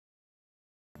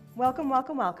Welcome,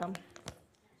 welcome, welcome.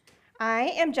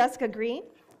 I am Jessica Green,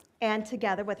 and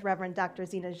together with Reverend Dr.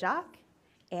 Zina Jacque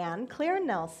and Claire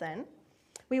Nelson,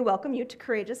 we welcome you to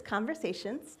Courageous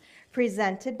Conversations,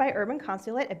 presented by Urban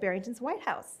Consulate at Barrington's White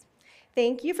House.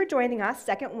 Thank you for joining us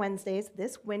second Wednesdays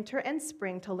this winter and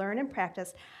spring to learn and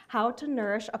practice how to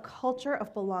nourish a culture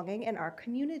of belonging in our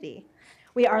community.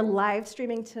 We are live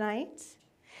streaming tonight.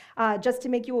 Just to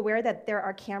make you aware that there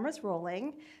are cameras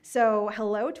rolling. So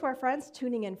hello to our friends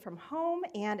tuning in from home,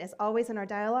 and as always in our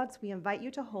dialogues, we invite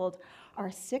you to hold our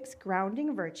 6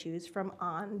 grounding virtues from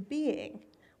On Being,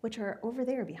 which are over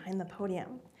there behind the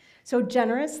podium. So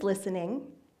generous listening,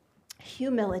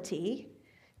 humility,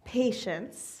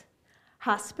 patience,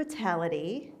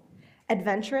 hospitality,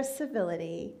 adventurous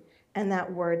civility, and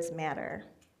that words matter.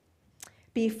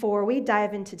 Before we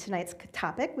dive into tonight's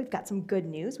topic, we've got some good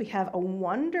news. We have a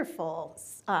wonderful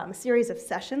series of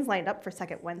sessions lined up for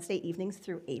second Wednesday evenings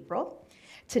through April.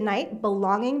 Tonight,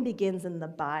 Belonging Begins in the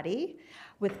Body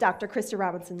with Dr. Krista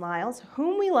Robinson-Lyles,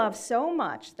 whom we love so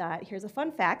much that, here's a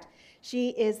fun fact,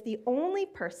 she is the only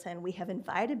person we have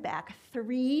invited back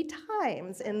 3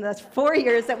 times in the 4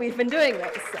 years that we've been doing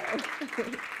this. So.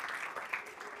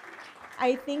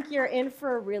 I think you're in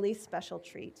for a really special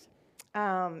treat.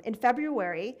 In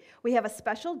February, we have a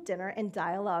special dinner and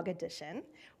dialogue edition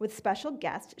with special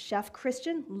guest, Chef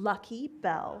Christian Lucky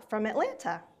Bell from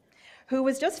Atlanta, who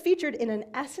was just featured in an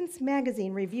Essence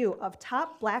magazine review of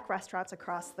top Black restaurants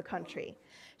across the country.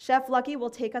 Chef Lucky will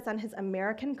take us on his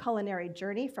American culinary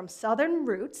journey from Southern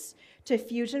roots to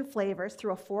fusion flavors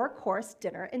through a 4-course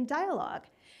dinner and dialogue.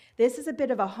 This is a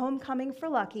bit of a homecoming for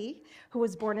Lucky, who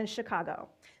was born in Chicago.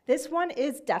 This one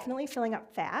is definitely filling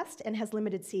up fast and has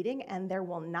limited seating, and there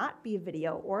will not be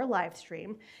video or live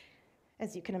stream.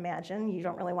 As you can imagine, you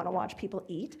don't really want to watch people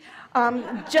eat.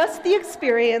 Just the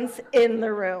experience in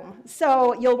the room.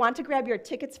 So you'll want to grab your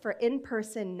tickets for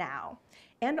in-person now.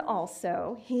 And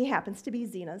also, he happens to be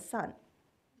Zina's son.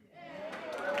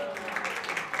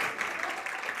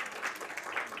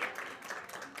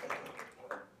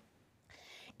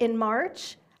 In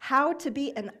March, How to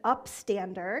Be an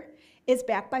Upstander is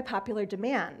back by popular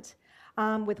demand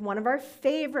with one of our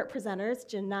favorite presenters,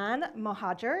 Janan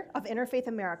Mohajer of Interfaith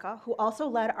America, who also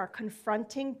led our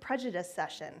Confronting Prejudice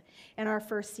session in our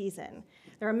first season.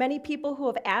 There are many people who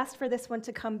have asked for this one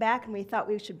to come back, and we thought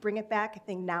we should bring it back. I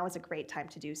think now is a great time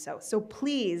to do so. So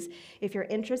please, if you're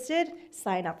interested,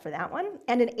 sign up for that one.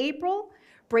 And in April,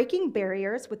 Breaking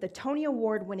Barriers with the Tony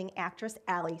Award-winning actress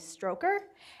Ali Stroker.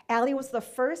 Ali was the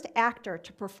first actor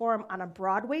to perform on a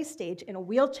Broadway stage in a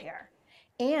wheelchair.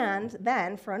 And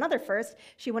then, for another first,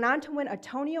 she went on to win a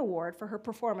Tony Award for her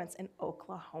performance in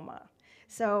Oklahoma.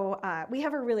 So we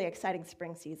have a really exciting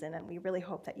spring season, and we really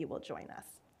hope that you will join us.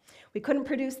 We couldn't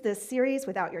produce this series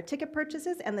without your ticket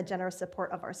purchases and the generous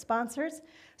support of our sponsors,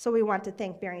 so we want to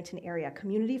thank Barrington Area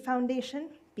Community Foundation,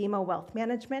 BMO Wealth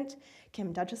Management,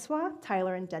 Kim Duchessois,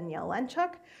 Tyler and Danielle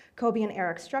Lenchuk, Kobe and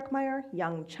Eric Struckmeyer,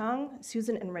 Young Chung,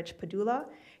 Susan and Rich Padula,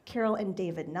 Carol and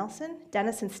David Nelson,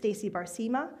 Dennis and Stacy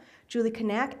Barsima, Julie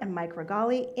Kanak and Mike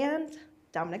Regali, and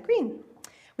Dominic Green.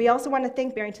 We also want to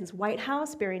thank Barrington's White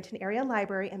House, Barrington Area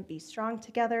Library, and Be Strong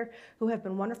Together, who have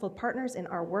been wonderful partners in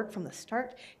our work from the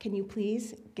start. Can you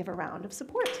please give a round of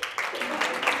support?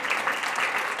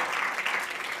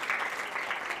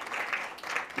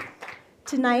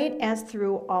 Tonight, as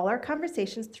through all our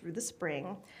conversations through the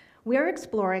spring, we are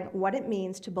exploring what it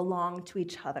means to belong to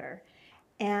each other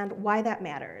and why that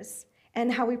matters,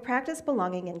 and how we practice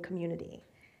belonging in community.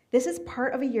 This is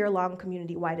part of a year-long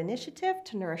community-wide initiative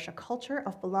to nourish a culture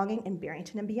of belonging in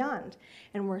Barrington and beyond.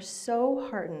 And we're so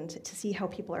heartened to see how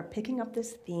people are picking up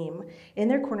this theme in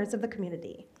their corners of the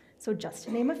community. So just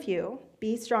to name a few,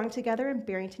 Be Strong Together and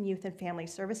Barrington Youth and Family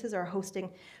Services are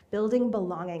hosting Building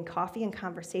Belonging coffee and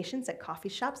conversations at coffee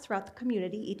shops throughout the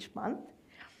community each month.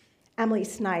 Emily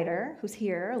Snyder, who's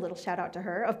here, a little shout out to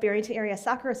her, of Barrington Area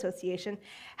Soccer Association,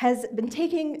 has been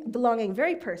taking belonging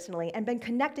very personally and been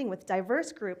connecting with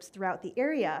diverse groups throughout the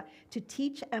area to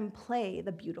teach and play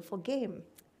the beautiful game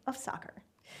of soccer.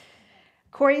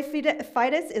 Corey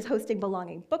Fidus is hosting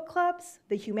Belonging Book Clubs.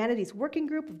 The Humanities Working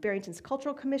Group of Barrington's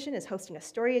Cultural Commission is hosting a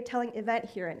storytelling event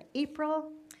here in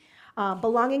April.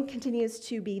 Belonging continues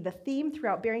to be the theme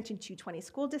throughout Barrington 220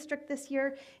 School District this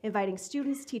year, inviting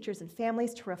students, teachers, and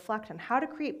families to reflect on how to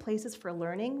create places for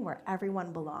learning where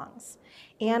everyone belongs.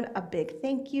 And a big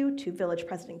thank you to Village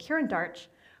President Karen Darch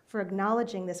for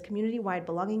acknowledging this community-wide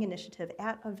belonging initiative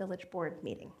at a village board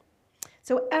meeting.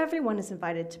 So everyone is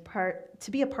invited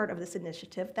to be a part of this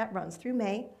initiative that runs through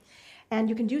May, and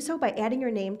you can do so by adding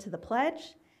your name to the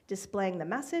pledge, displaying the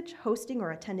message, hosting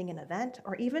or attending an event,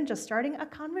 or even just starting a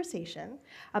conversation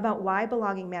about why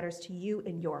belonging matters to you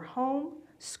in your home,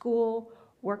 school,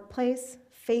 workplace,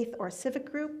 faith or civic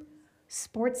group,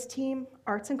 sports team,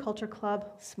 arts and culture club,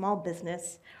 small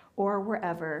business, or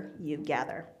wherever you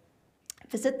gather.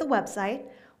 Visit the website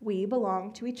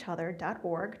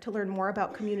webelongtoeachother.org to learn more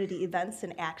about community events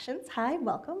and actions. Hi,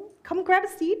 welcome. Come grab a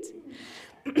seat.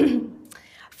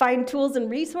 Find tools and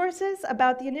resources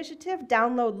about the initiative,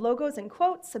 download logos and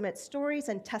quotes, submit stories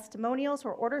and testimonials,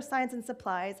 or order signs and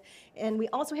supplies. And we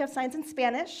also have signs in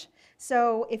Spanish,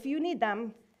 so if you need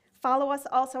them, follow us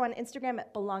also on Instagram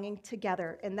at Belonging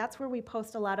Together, and that's where we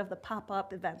post a lot of the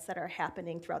pop-up events that are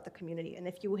happening throughout the community. And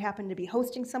if you happen to be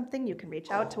hosting something, you can reach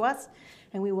out to us,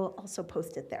 and we will also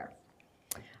post it there.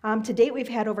 To date, we've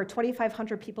had over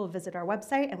 2,500 people visit our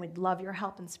website, and we'd love your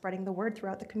help in spreading the word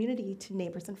throughout the community to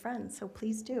neighbors and friends, so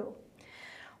please do.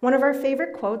 One of our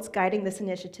favorite quotes guiding this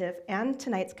initiative and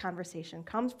tonight's conversation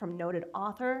comes from noted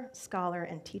author, scholar,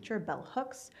 and teacher Bell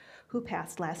Hooks, who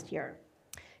passed last year.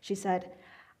 She said,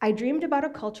 "I dreamed about a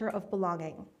culture of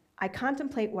belonging. I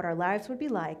contemplate what our lives would be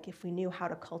like if we knew how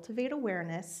to cultivate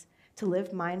awareness, to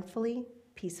live mindfully,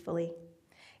 peacefully.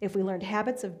 If we learned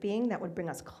habits of being that would bring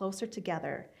us closer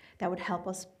together, that would help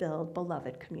us build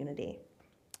beloved community."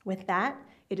 With that,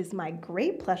 it is my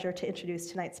great pleasure to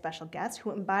introduce tonight's special guest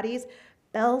who embodies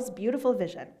Bell's beautiful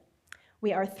vision.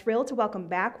 We are thrilled to welcome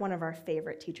back one of our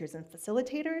favorite teachers and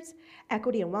facilitators,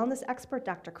 equity and wellness expert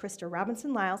Dr. Krista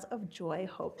Robinson-Lyles of Joy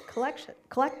Hope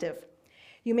Collective.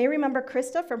 You may remember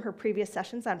Krista from her previous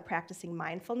sessions on practicing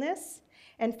mindfulness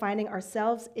and finding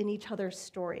ourselves in each other's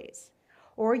stories.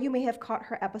 Or you may have caught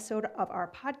her episode of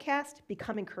our podcast,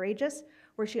 Becoming Courageous,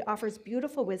 where she offers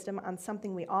beautiful wisdom on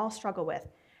something we all struggle with,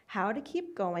 how to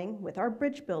keep going with our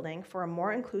bridge building for a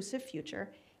more inclusive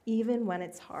future, even when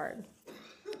it's hard.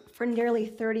 For nearly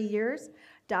 30 years,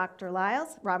 Dr.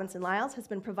 Robinson-Lyles has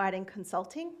been providing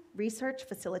consulting, research,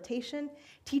 facilitation,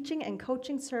 teaching, and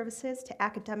coaching services to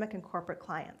academic and corporate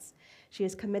clients. She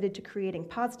is committed to creating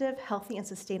positive, healthy, and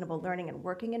sustainable learning and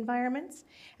working environments,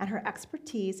 and her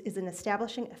expertise is in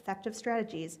establishing effective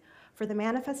strategies for the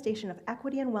manifestation of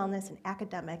equity and wellness in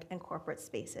academic and corporate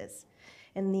spaces.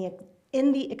 In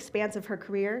the expanse of her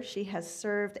career, she has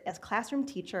served as classroom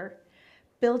teacher,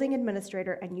 building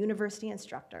administrator, and university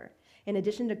instructor, in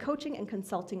addition to coaching and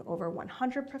consulting over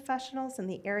 100 professionals in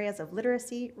the areas of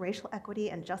literacy, racial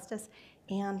equity and justice,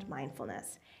 and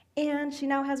mindfulness. And she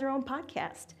now has her own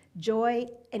podcast, Joy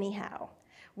Anyhow,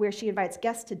 where she invites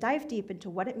guests to dive deep into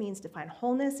what it means to find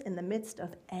wholeness in the midst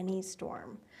of any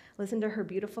storm. Listen to her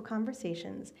beautiful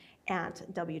conversations at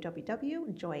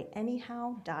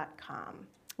www.joyanyhow.com.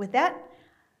 With that,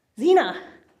 Zina,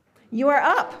 you are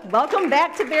up. Welcome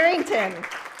back to Barrington.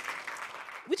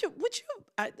 Would you,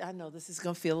 I know this is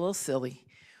going to feel a little silly.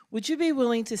 Would you be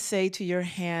willing to say to your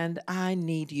hand, I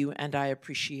need you and I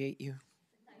appreciate you?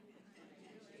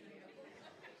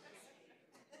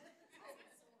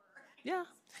 Yeah.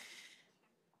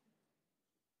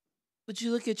 Would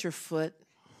you look at your foot,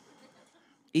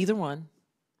 either one,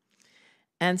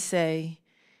 and say,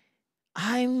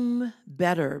 I'm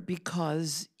better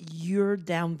because you're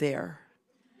down there.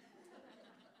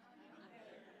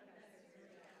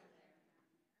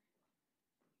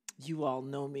 You all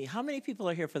know me. How many people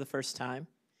are here for the first time?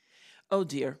 Oh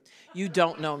dear, you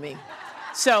don't know me.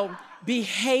 So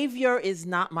behavior is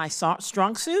not my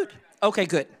strong suit? Okay,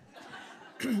 good.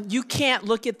 You can't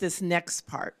look at this next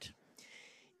part.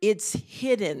 It's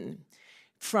hidden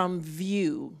from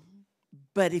view,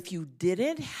 but if you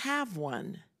didn't have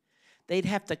one, they'd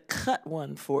have to cut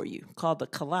one for you, called a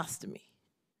colostomy.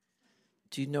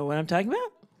 Do you know what I'm talking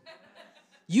about?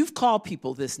 You've called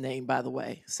people this name, by the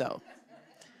way, so.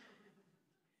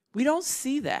 We don't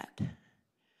see that.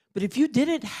 But if you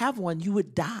didn't have one, you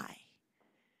would die.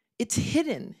 It's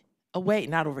hidden away,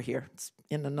 not over here, it's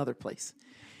in another place.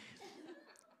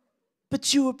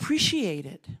 But you appreciate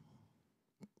it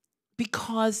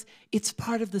because it's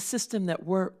part of the system that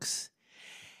works.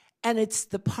 And it's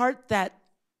the part that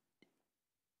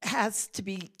has to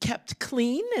be kept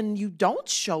clean, and you don't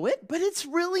show it, but it's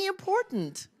really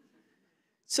important.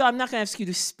 So I'm not going to ask you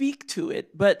to speak to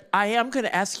it, but I am going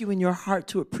to ask you in your heart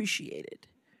to appreciate it.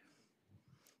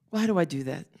 Why do I do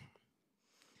that?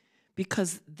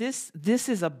 Because this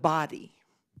is a body.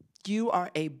 You are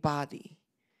a body.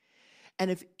 And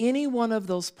if any one of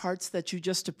those parts that you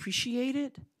just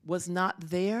appreciated was not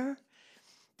there,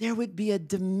 there would be a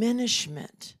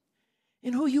diminishment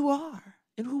in who you are,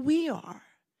 in who we are.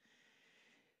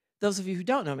 Those of you who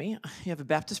don't know me, you have a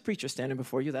Baptist preacher standing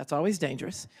before you. That's always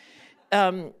dangerous.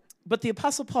 But the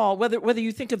Apostle Paul, whether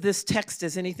you think of this text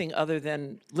as anything other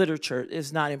than literature,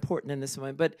 is not important in this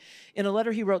moment. But in a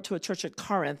letter he wrote to a church at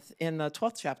Corinth, in the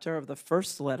 12th chapter of the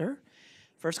first letter,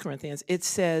 1 Corinthians, it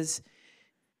says,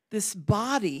 this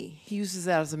body, he uses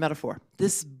that as a metaphor,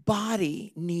 this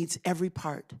body needs every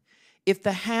part. If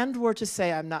the hand were to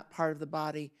say, I'm not part of the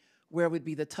body, where would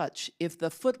be the touch? If the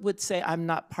foot would say, I'm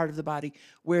not part of the body,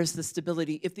 where's the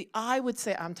stability? If the eye would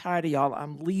say, I'm tired of y'all,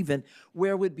 I'm leaving,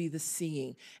 where would be the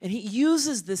seeing? And he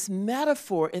uses this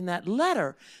metaphor in that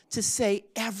letter to say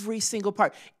every single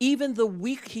part. Even the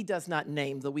weak, he does not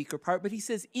name the weaker part, but he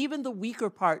says even the weaker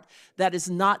part that is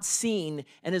not seen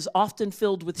and is often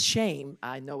filled with shame,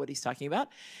 I know what he's talking about,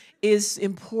 is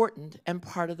important and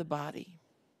part of the body.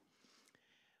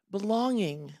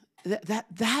 Belonging,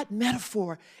 that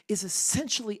metaphor is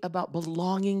essentially about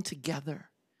belonging together.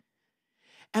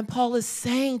 And Paul is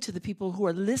saying to the people who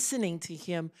are listening to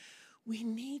him, we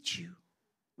need you.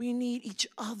 We need each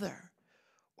other,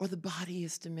 or the body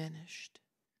is diminished.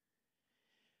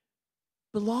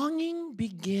 Belonging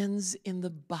begins in the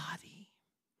body.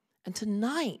 And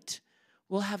tonight,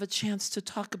 we'll have a chance to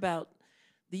talk about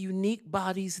the unique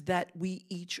bodies that we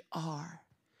each are.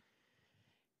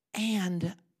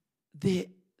 And the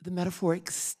metaphor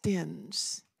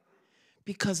extends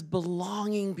because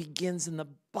belonging begins in the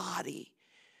body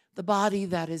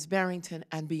that is Barrington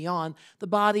and beyond, the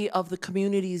body of the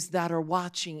communities that are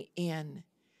watching in.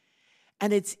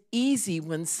 And it's easy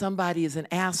when somebody is an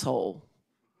asshole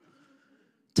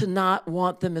to not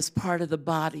want them as part of the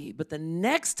body. But the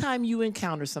next time you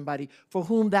encounter somebody for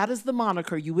whom that is the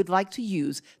moniker you would like to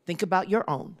use, think about your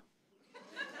own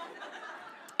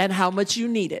and how much you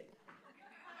need it.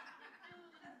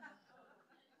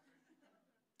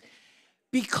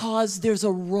 Because there's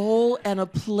a role and a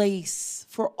place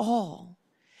for all.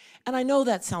 And I know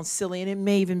that sounds silly, and it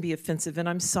may even be offensive, and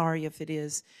I'm sorry if it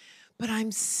is, but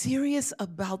I'm serious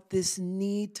about this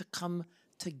need to come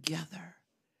together,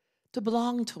 to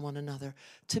belong to one another,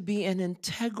 to be an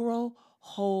integral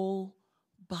whole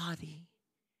body.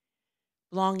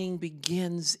 Belonging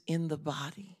begins in the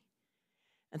body.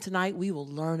 And tonight we will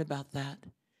learn about that,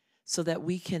 so that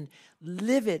we can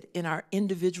live it in our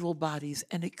individual bodies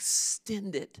and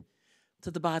extend it to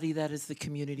the body that is the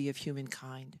community of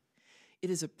humankind. It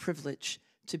is a privilege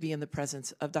to be in the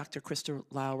presence of Dr. Krista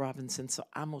Robinson. So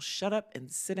I'm going to shut up and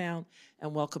sit down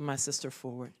and welcome my sister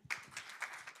forward.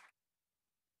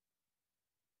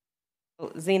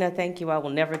 Zina, thank you. I will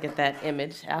never get that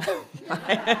image out of my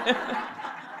head.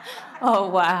 Oh,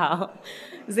 wow.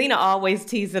 Zina always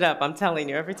tees it up, I'm telling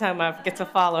you, every time I get to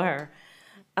follow her.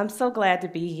 I'm so glad to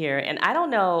be here. And I don't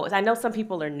know, I know some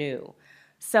people are new.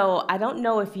 So I don't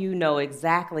know if you know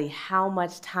exactly how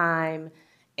much time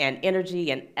and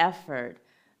energy and effort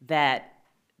that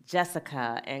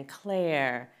Jessica and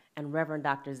Claire and Reverend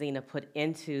Dr. Zina put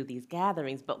into these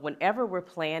gatherings. But whenever we're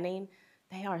planning,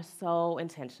 they are so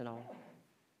intentional,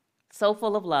 so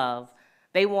full of love.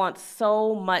 They want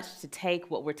so much to take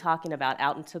what we're talking about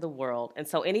out into the world. And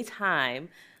so anytime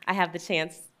I have the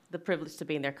chance, the privilege to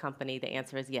be in their company, the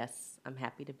answer is yes, I'm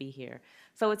happy to be here.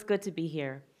 So it's good to be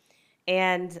here.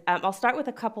 And I'll start with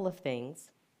a couple of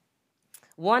things.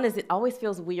 One is it always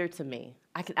feels weird to me.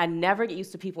 I never get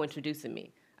used to people introducing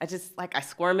me. I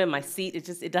squirm in my seat.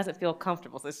 It doesn't feel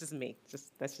comfortable, so it's just me.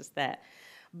 That's just that.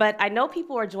 But I know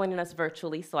people are joining us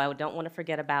virtually, so I don't want to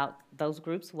forget about those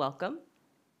groups. Welcome.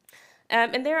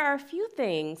 And there are a few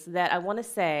things that I want to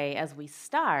say as we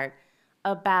start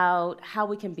about how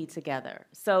we can be together.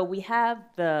 So we have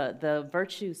the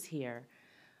virtues here,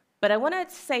 but I want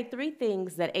to say three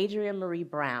things that Adrienne Marie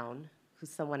Brown,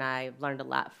 who's someone I've learned a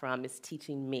lot from, is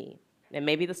teaching me, and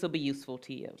maybe this will be useful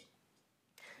to you.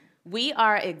 We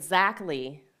are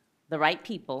exactly the right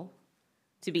people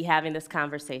to be having this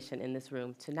conversation in this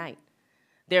room tonight.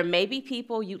 There may be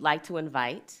people you'd like to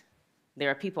invite. There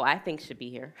are people I think should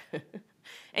be here.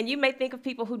 And you may think of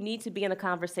people who need to be in a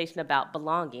conversation about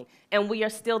belonging, and we are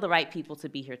still the right people to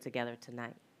be here together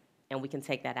tonight, and we can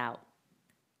take that out.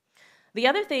 The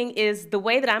other thing is the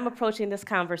way that I'm approaching this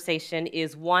conversation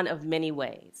is one of many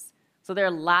ways. So there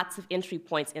are lots of entry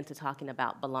points into talking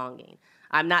about belonging.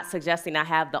 I'm not suggesting I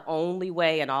have the only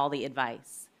way and all the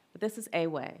advice, but this is a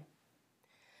way.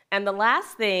 And the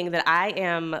last thing that I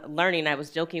am learning, I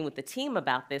was joking with the team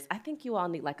about this, I think you all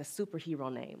need like a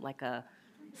superhero name, like a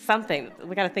something.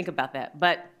 We got to think about that.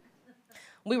 But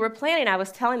we were planning, I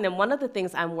was telling them one of the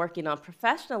things I'm working on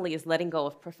professionally is letting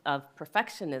go of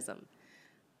perfectionism.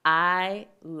 I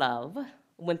love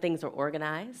when things are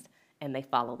organized and they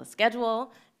follow the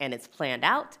schedule and it's planned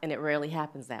out, and it rarely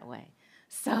happens that way.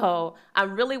 So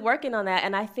I'm really working on that,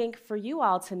 and I think for you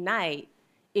all tonight,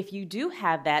 if you do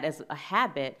have that as a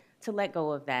habit, to let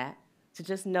go of that, to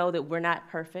just know that we're not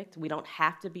perfect. We don't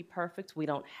have to be perfect. We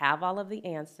don't have all of the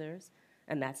answers,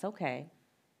 and that's okay.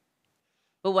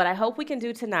 But what I hope we can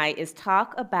do tonight is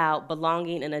talk about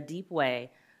belonging in a deep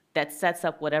way that sets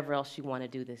up whatever else you want to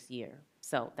do this year.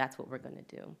 So that's what we're going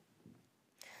to do.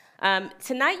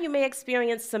 Tonight you may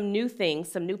experience some new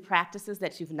things, some new practices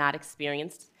that you've not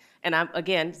experienced. And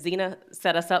again, Zina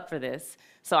set us up for this.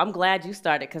 So I'm glad you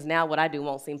started, because now what I do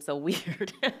won't seem so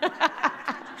weird.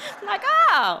 I'm like,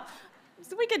 oh,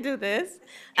 so we can do this.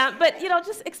 But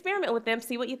just experiment with them,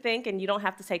 see what you think, and you don't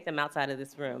have to take them outside of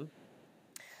this room.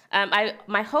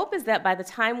 My hope is that by the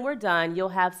time we're done, you'll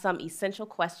have some essential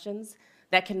questions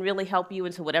that can really help you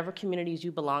into whatever communities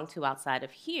you belong to outside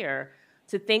of here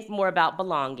to think more about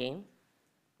belonging,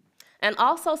 and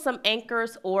also some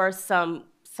anchors or some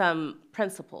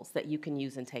principles that you can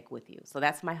use and take with you. So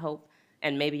that's my hope,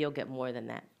 and maybe you'll get more than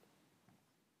that.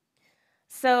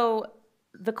 So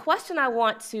the question I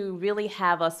want to really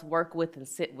have us work with and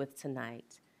sit with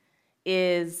tonight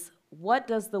is, what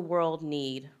does the world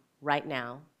need right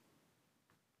now?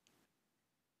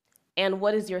 And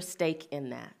what is your stake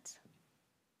in that?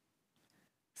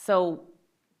 So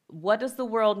what does the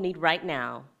world need right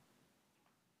now?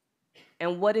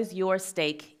 And what is your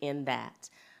stake in that?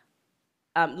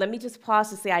 Let me just pause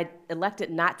to say I elected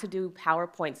not to do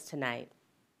PowerPoints tonight,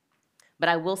 but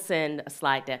I will send a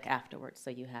slide deck afterwards, so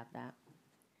you have that.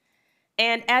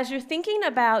 And as you're thinking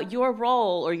about your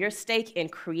role or your stake in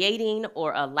creating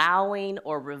or allowing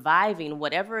or reviving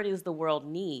whatever it is the world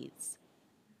needs,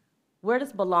 where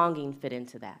does belonging fit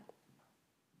into that?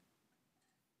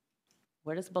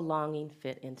 Where does belonging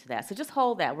fit into that? So just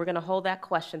hold that. We're going to hold that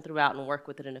question throughout and work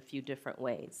with it in a few different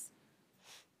ways.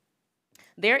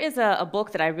 There is a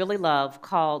book that I really love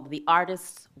called The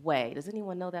Artist's Way. Does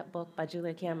anyone know that book by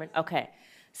Julia Cameron? Okay.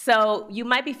 So you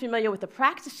might be familiar with the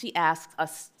practice she asks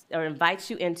us or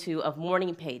invites you into of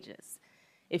morning pages.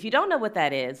 If you don't know what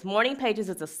that is, morning pages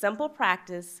is a simple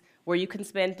practice where you can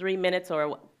spend 3 minutes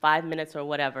or 5 minutes or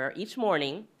whatever each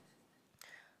morning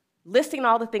listing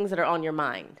all the things that are on your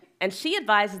mind. And she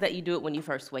advises that you do it when you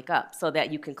first wake up so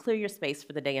that you can clear your space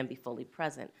for the day and be fully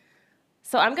present.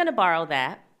 So I'm going to borrow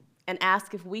that and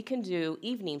ask if we can do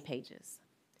evening pages.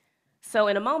 So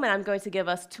in a moment, I'm going to give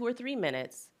us 2 or 3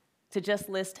 minutes to just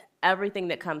list everything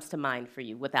that comes to mind for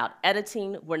you without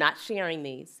editing. We're not sharing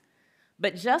these.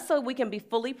 But just so we can be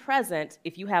fully present,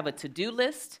 if you have a to-do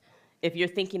list, if you're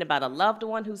thinking about a loved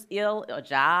one who's ill, a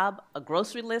job, a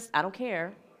grocery list, I don't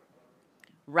care,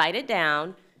 write it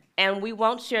down, and we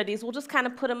won't share these. We'll just kind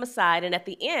of put them aside, and at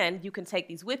the end, you can take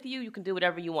these with you. You can do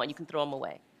whatever you want. You can throw them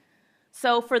away.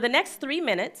 So for the next 3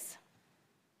 minutes,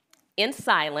 in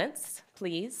silence,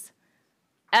 please,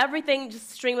 everything just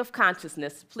stream of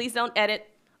consciousness. Please don't edit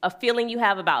a feeling you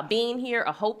have about being here,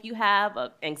 a hope you have,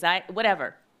 a anxiety,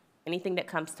 whatever, anything that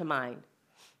comes to mind.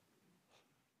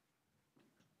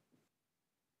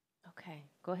 Okay,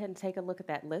 go ahead and take a look at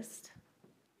that list.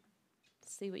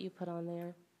 See what you put on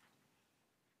there.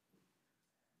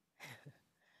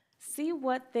 See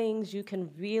what things you can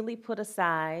really put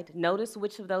aside. Notice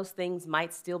which of those things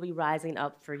might still be rising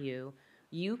up for you.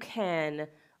 You can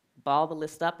ball the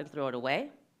list up and throw it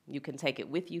away. You can take it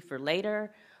with you for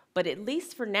later. But at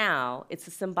least for now, it's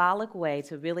a symbolic way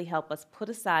to really help us put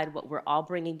aside what we're all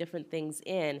bringing different things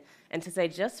in, and to say,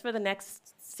 just for the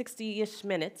next 60-ish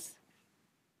minutes,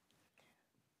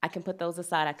 I can put those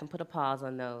aside. I can put a pause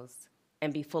on those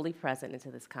and be fully present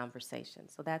into this conversation.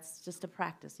 So that's just a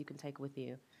practice you can take with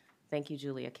you. Thank you,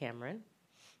 Julia Cameron.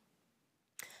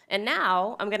 And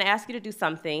now I'm going to ask you to do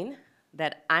something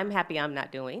that I'm happy I'm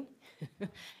not doing.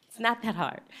 It's not that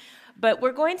hard. But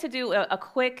we're going to do a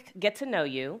quick get to know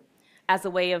you as a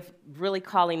way of really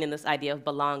calling in this idea of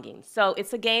belonging. So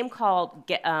it's a game called,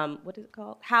 what is it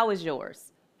called? How is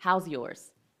yours? How's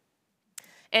yours?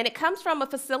 And it comes from a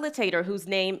facilitator whose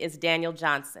name is Daniel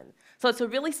Johnson. So it's a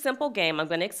really simple game. I'm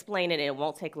going to explain it, and it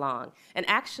won't take long. And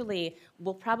actually,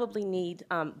 we'll probably need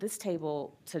this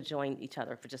table to join each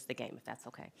other for just the game, if that's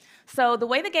okay. So the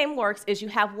way the game works is you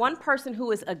have one person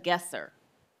who is a guesser.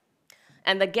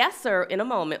 And the guesser, in a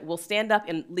moment, will stand up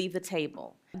and leave the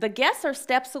table. The guesser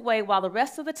steps away while the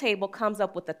rest of the table comes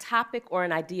up with a topic or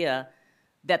an idea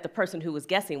that the person who was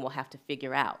guessing will have to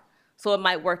figure out. So it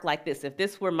might work like this. If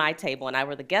this were my table and I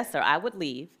were the guesser, I would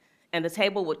leave, and the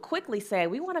table would quickly say,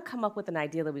 we want to come up with an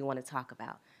idea that we want to talk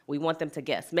about. We want them to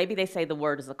guess. Maybe they say the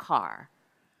word is a car.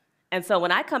 And so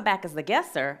when I come back as the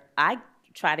guesser, I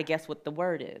try to guess what the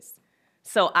word is.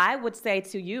 So I would say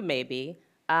to you maybe,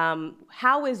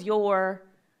 how is your,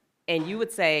 and you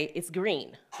would say, it's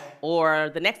green.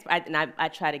 Or the next, I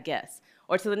try to guess.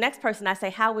 Or to the next person, I say,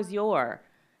 how was your?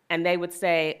 And they would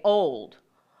say, old.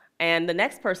 And the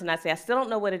next person, I say, I still don't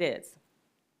know what it is.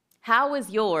 How is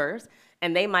yours?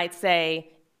 And they might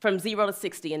say, from 0 to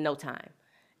 60 in no time.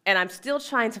 And I'm still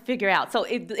trying to figure out. So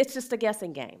it's just a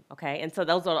guessing game, okay? And so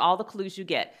those are all the clues you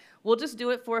get. We'll just do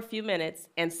it for a few minutes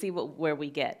and see where we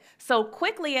get. So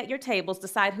quickly at your tables,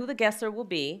 decide who the guesser will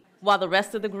be while the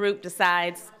rest of the group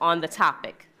decides on the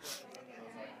topic.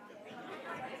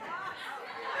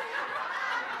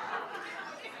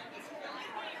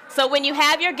 So when you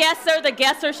have your guesser, the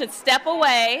guesser should step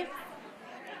away.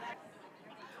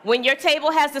 When your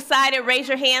table has decided, raise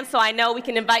your hand so I know we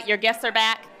can invite your guesser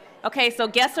back. Okay, so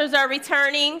guessers are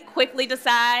returning. Quickly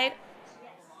decide.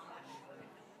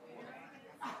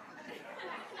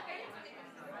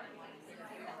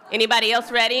 Anybody else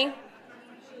ready?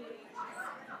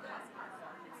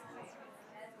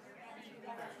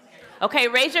 Okay,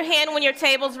 raise your hand when your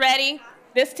table's ready.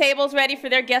 This table's ready for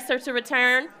their guesser to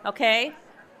return. Okay.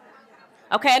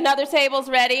 Okay, another table's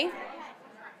ready.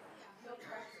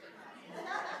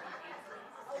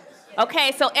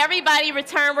 Okay, so everybody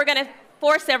return. We're going to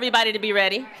force everybody to be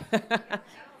ready.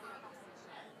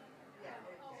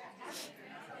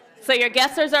 So your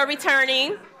guessers are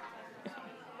returning.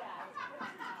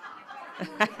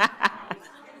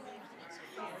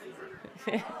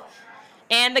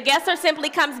 And the guesser simply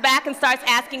comes back and starts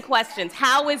asking questions.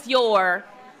 How is your?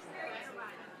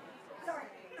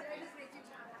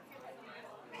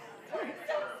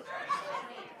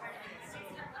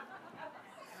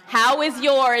 How is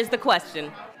your is the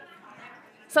question.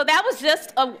 So that was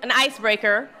just an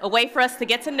icebreaker, a way for us to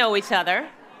get to know each other.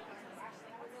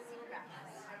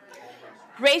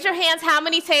 Raise your hands, how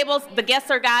many tables, the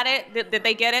guesser got it? Did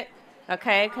they get it?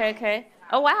 Okay, okay, okay.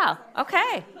 Oh, wow,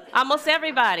 okay. Almost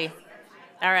everybody.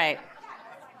 All right.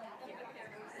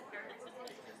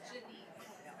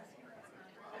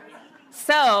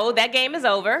 So that game is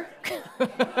over.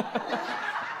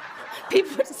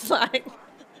 People are just like,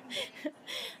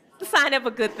 sign up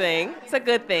a good thing. It's a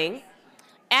good thing.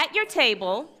 At your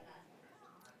table,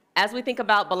 as we think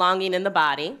about belonging in the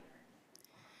body,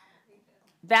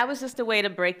 that was just a way to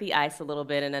break the ice a little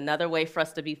bit and another way for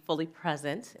us to be fully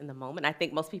present in the moment. I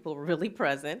think most people were really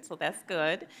present, so that's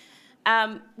good.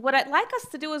 What I'd like us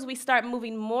to do as we start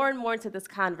moving more and more into this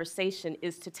conversation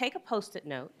is to take a Post-it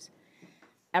note.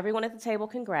 Everyone at the table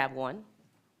can grab one.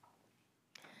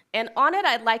 And on it,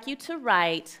 I'd like you to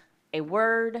write a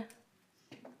word,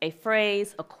 a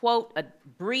phrase, a quote, a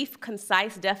brief,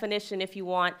 concise definition if you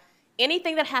want,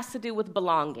 anything that has to do with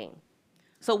belonging.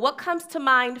 So what comes to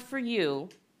mind for you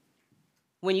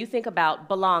when you think about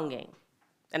belonging?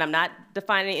 And I'm not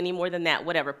defining it any more than that,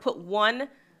 whatever. Put one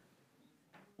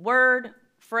word,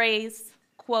 phrase,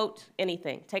 quote,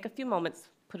 anything. Take a few moments,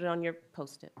 put it on your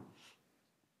Post-it.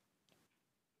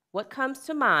 What comes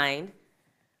to mind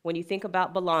when you think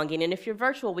about belonging? And if you're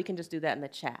virtual, we can just do that in the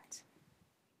chat.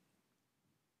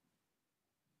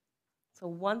 So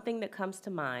one thing that comes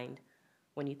to mind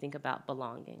when you think about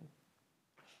belonging.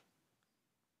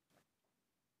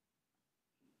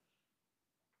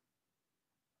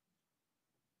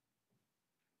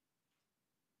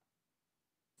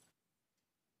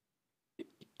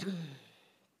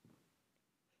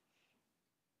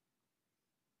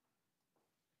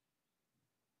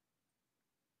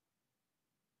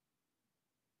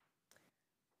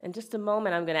 In just a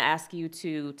moment, I'm going to ask you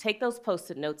to take those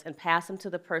Post-it notes and pass them to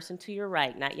the person to your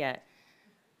right. Not yet.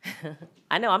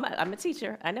 I know, I'm a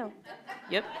teacher. I know.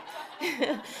 Yep.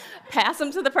 Pass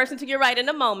them to the person to your right in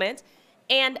a moment.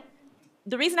 And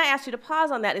the reason I asked you to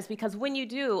pause on that is because when you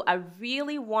do, I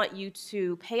really want you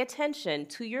to pay attention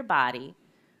to your body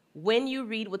when you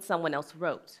read what someone else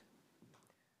wrote.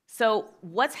 So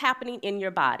what's happening in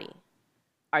your body?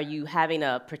 Are you having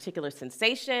a particular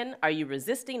sensation? Are you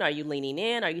resisting? Are you leaning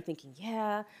in? Are you thinking,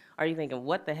 yeah? Are you thinking,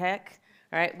 what the heck?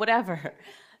 All right, whatever.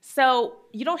 So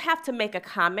you don't have to make a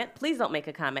comment. Please don't make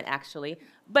a comment, actually.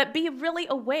 But be really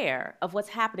aware of what's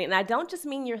happening. And I don't just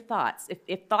mean your thoughts.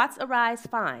 If thoughts arise,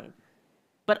 fine.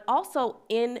 But also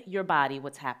in your body,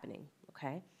 what's happening,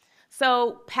 okay?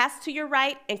 So pass to your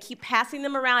right and keep passing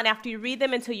them around after you read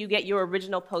them until you get your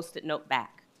original Post-it note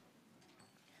back.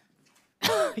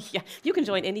 Yeah, you can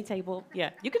join any table. Yeah,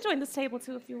 you can join this table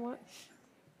too if you want.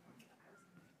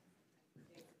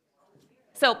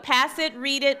 So pass it,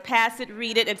 read it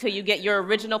until you get your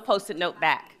original Post-it note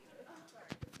back.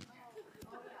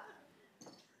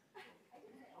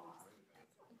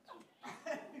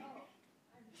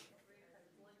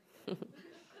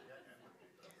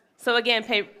 So again,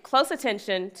 pay close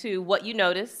attention to what you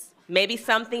notice. Maybe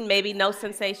something, maybe no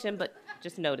sensation, but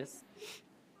just notice.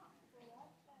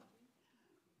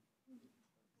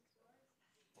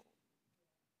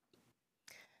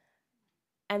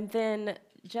 And then,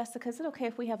 Jessica, is it okay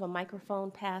if we have a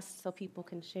microphone passed so people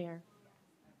can share?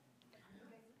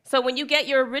 So when you get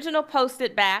your original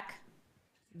Post-it back,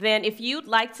 then if you'd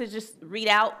like to just read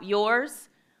out yours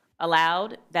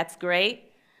aloud, that's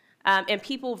great. And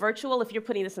people virtual, if you're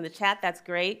putting this in the chat, that's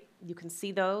great. You can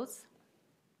see those.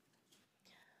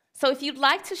 So if you'd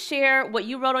like to share what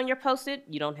you wrote on your Post-it,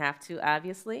 you don't have to,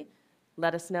 obviously.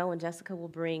 Let us know, and Jessica will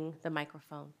bring the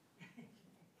microphone.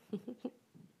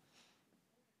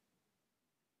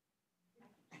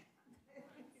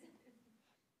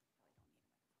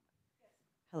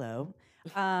 Hello.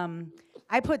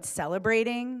 I put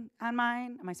celebrating on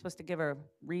mine. Am I supposed to give a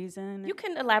reason? You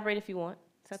can elaborate if you want.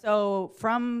 So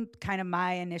from kind of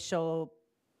my initial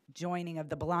joining of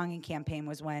the Belonging campaign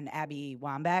was when Abby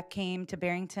Wambach came to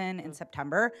Barrington in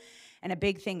September. And a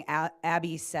big thing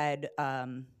Abby said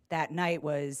that night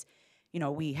was, you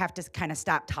know, we have to kind of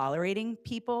stop tolerating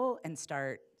people and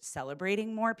start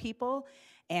celebrating more people.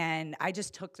 And I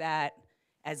just took that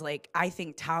as like, I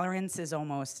think tolerance is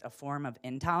almost a form of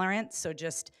intolerance. So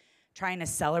just trying to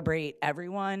celebrate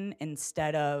everyone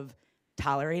instead of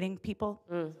tolerating people.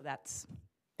 So that's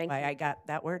why I got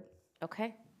that word.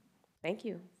 Okay, thank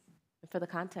you. And for the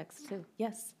context too.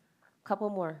 Yes, a couple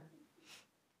more.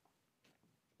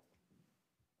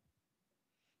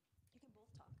 You can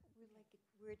both talk.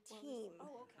 We're a team.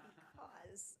 Oh, okay.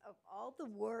 Because of all the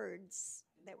words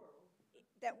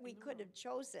that we could have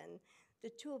chosen, the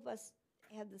two of us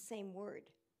had the same word.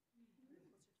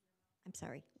 I'm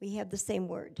sorry. We had the same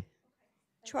word.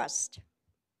 Trust.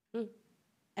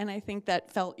 And I think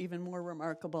that felt even more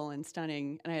remarkable and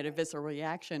stunning, and I had a visceral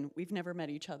reaction. We've never met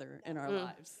each other in our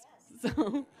lives.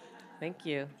 So, thank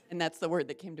you. And that's the word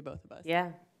that came to both of us.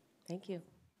 Yeah, thank you.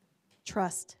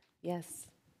 Trust. Yes.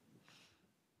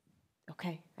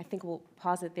 Okay, I think we'll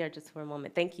pause it there just for a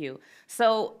moment. Thank you.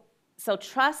 So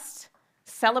trust,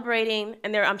 celebrating,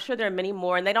 and I'm sure there are many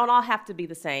more, and they don't all have to be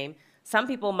the same. Some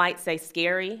people might say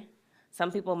scary.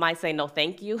 Some people might say no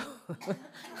thank you.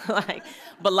 Like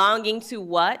belonging to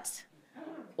what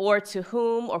or to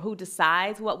whom or who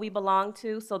decides what we belong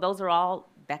to. So those are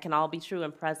all, that can all be true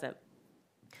and present.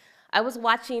 I was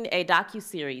watching a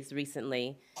docuseries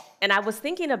recently, and I was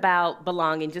thinking about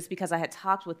belonging just because I had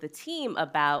talked with the team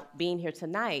about being here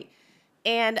tonight.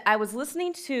 And I was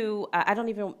listening to, I don't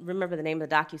even remember the name of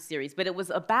the docuseries, but it was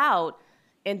about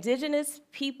indigenous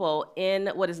people in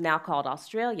what is now called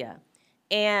Australia.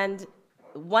 And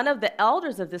one of the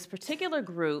elders of this particular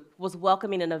group was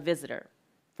welcoming in a visitor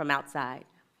from outside.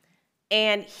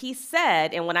 And he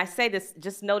said, and when I say this,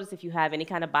 just notice if you have any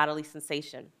kind of bodily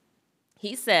sensation.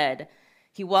 He said,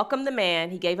 he welcomed the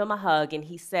man, he gave him a hug, and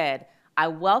he said, I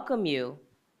welcome you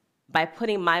by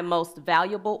putting my most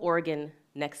valuable organ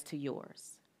next to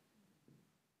yours.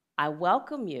 I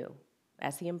welcome you,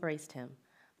 as he embraced him,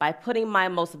 by putting my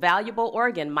most valuable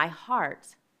organ, my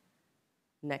heart,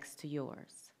 next to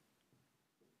yours.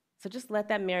 So just let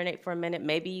that marinate for a minute.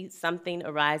 Maybe something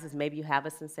arises, maybe you have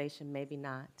a sensation, maybe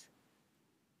not.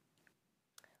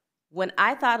 When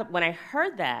I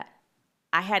heard that,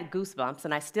 I had goosebumps,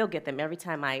 and I still get them every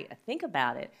time I think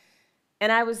about it.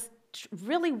 And I was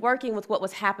really working with what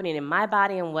was happening in my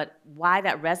body and why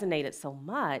that resonated so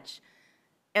much.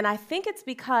 And I think it's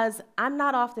because I'm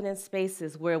not often in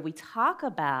spaces where we talk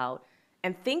about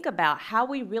and think about how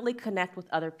we really connect with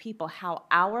other people, how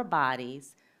our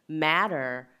bodies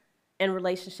matter in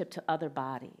relationship to other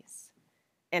bodies,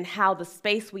 and how the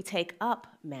space we take up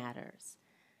matters.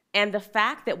 And the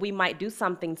fact that we might do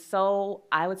something so,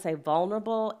 I would say,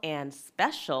 vulnerable and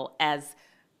special as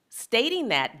stating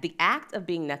that, the act of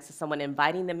being next to someone,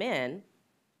 inviting them in,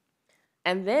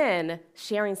 and then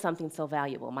sharing something so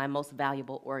valuable, my most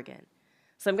valuable organ.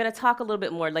 So I'm gonna talk a little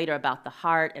bit more later about the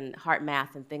heart and heart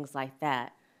math and things like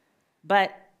that.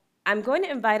 But I'm going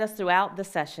to invite us throughout the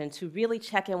session to really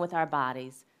check in with our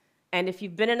bodies. And if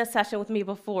you've been in a session with me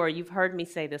before, you've heard me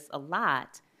say this a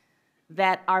lot,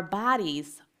 that our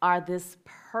bodies are this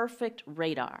perfect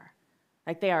radar.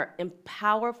 Like they are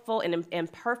powerful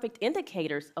and perfect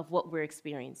indicators of what we're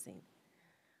experiencing.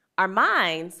 Our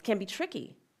minds can be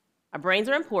tricky. Our brains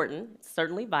are important, it's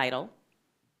certainly vital,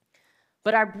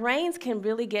 but our brains can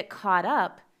really get caught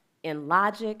up in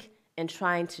logic and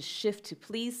trying to shift to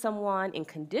please someone, in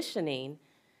conditioning,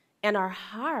 and our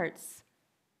hearts,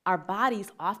 our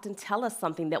bodies often tell us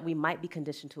something that we might be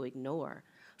conditioned to ignore.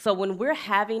 So when we're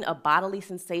having a bodily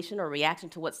sensation or reaction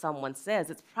to what someone says,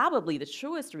 it's probably the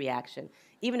truest reaction,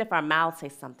 even if our mouths say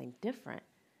something different.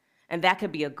 And that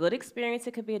could be a good experience,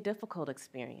 it could be a difficult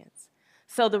experience.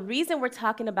 So the reason we're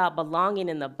talking about belonging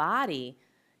in the body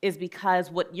is because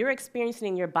what you're experiencing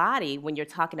in your body when you're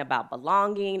talking about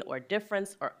belonging or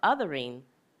difference or othering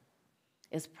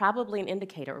is probably an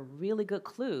indicator, a really good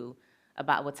clue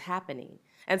about what's happening.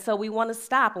 And so we want to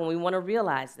stop and we want to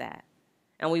realize that.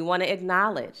 And we want to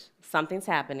acknowledge something's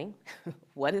happening.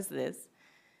 What is this?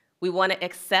 We want to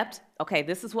accept, okay,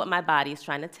 this is what my body is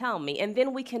trying to tell me. And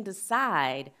then we can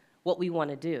decide what we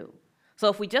want to do. So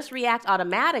if we just react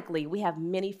automatically, we have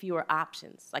many fewer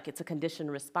options. Like it's a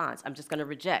conditioned response. I'm just going to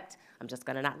reject. I'm just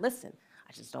going to not listen.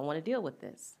 I just don't want to deal with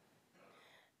this.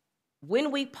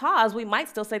 When we pause, we might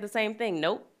still say the same thing.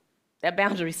 Nope, that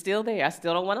boundary's still there. I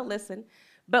still don't want to listen.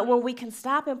 But when we can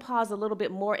stop and pause a little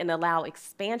bit more and allow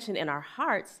expansion in our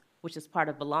hearts, which is part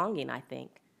of belonging, I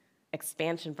think,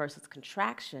 expansion versus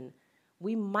contraction,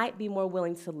 we might be more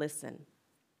willing to listen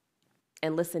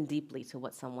and listen deeply to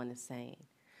what someone is saying.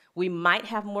 We might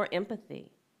have more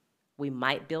empathy. We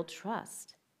might build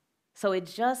trust. So it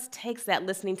just takes that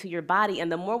listening to your body,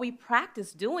 and the more we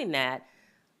practice doing that,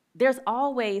 there's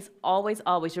always,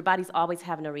 your body's always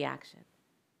having a reaction.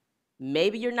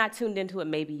 Maybe you're not tuned into it,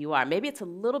 maybe you are. Maybe it's a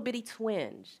little bitty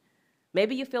twinge.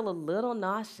 Maybe you feel a little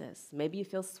nauseous. Maybe you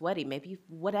feel sweaty,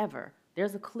 whatever.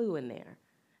 There's a clue in there,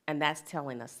 and that's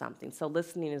telling us something. So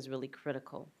listening is really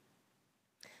critical.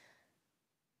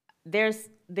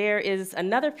 There is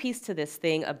another piece to this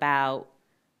thing about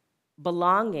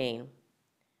belonging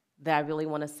that I really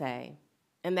want to say,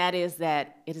 and that is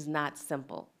that it is not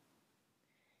simple.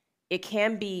 It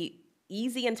can be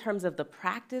easy in terms of the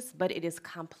practice, but it is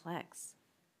complex.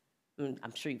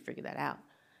 I'm sure you figured that out.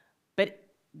 But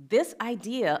this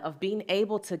idea of being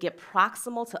able to get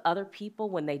proximal to other people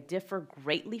when they differ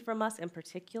greatly from us in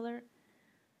particular,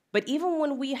 but even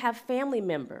when we have family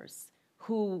members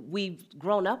who we've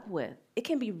grown up with, it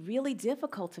can be really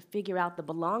difficult to figure out the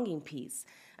belonging piece.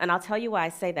 And I'll tell you why I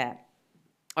say that,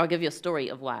 or I'll give you a story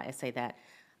of why I say that.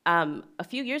 A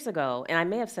few years ago, and I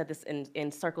may have said this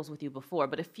in circles with you before,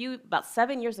 but about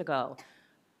 7 years ago,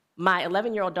 my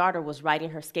 11-year-old daughter was riding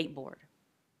her skateboard.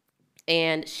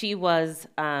 And she was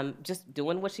just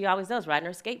doing what she always does, riding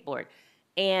her skateboard.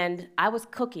 And I was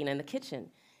cooking in the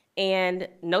kitchen, and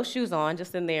no shoes on,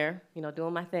 just in there,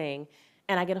 doing my thing.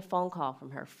 And I get a phone call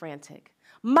from her, frantic.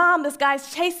 Mom, this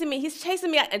guy's chasing me. He's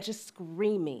chasing me, and just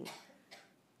screaming.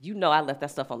 I left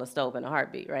that stuff on the stove in a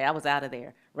heartbeat, right? I was out of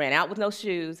there. Ran out with no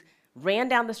shoes, ran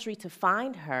down the street to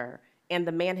find her, and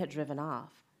the man had driven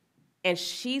off. And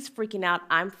she's freaking out.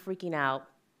 I'm freaking out.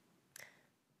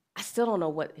 I still don't know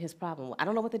what his problem was. I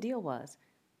don't know what the deal was.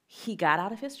 He got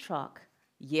out of his truck,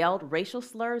 yelled racial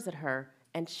slurs at her,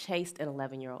 and chased an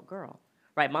 11-year-old girl.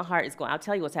 Right, my heart is going, I'll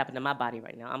tell you what's happening to my body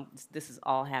right now. This is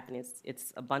all happening.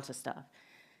 It's a bunch of stuff.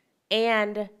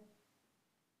 And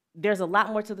there's a lot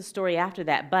more to the story after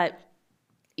that, but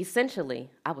essentially,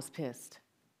 I was pissed.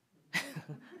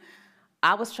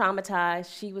 I was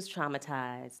traumatized. She was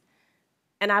traumatized.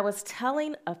 And I was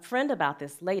telling a friend about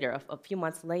this later, a few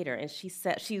months later, and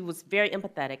she was very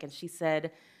empathetic, and she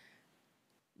said,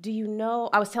 do you know,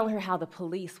 I was telling her how the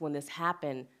police, when this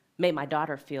happened, made my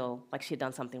daughter feel like she had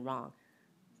done something wrong.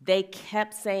 They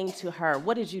kept saying to her,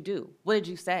 what did you do? What did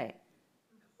you say?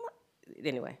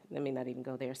 Anyway, let me not even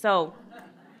go there. So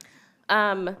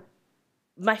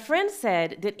my friend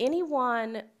said,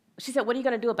 she said, what are you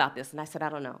going to do about this? And I said, I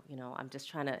don't know. I'm just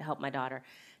trying to help my daughter.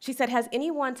 She said, has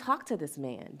anyone talked to this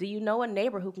man? Do you know a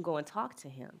neighbor who can go and talk to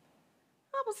him?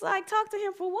 I was like, talk to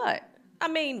him for what? I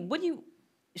mean,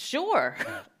 sure.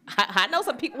 I know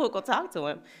some people who can talk to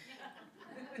him.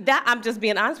 I'm just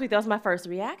being honest with you, that was my first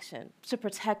reaction, to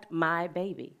protect my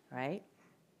baby, right?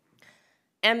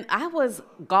 And I was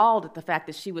galled at the fact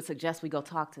that she would suggest we go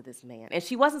talk to this man. And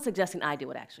she wasn't suggesting I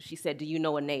do it, actually. She said, do you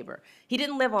know a neighbor? He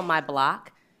didn't live on my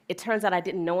block. It turns out I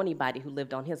didn't know anybody who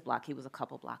lived on his block. He was a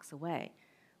couple blocks away.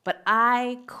 But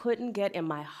I couldn't get in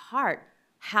my heart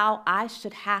how I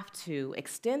should have to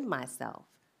extend myself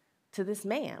to this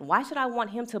man. Why should I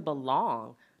want him to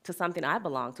belong to something I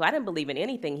belong to? I didn't believe in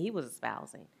anything he was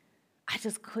espousing. I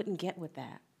just couldn't get with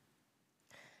that.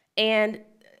 And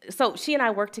so she and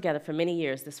I worked together for many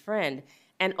years, this friend,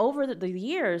 and over the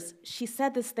years, she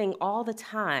said this thing all the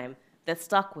time that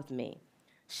stuck with me.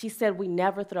 She said, we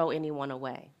never throw anyone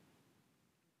away.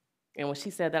 And when she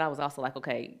said that, I was also like,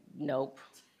 okay, nope.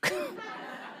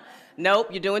 Nope,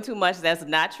 you're doing too much. That's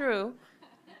not true.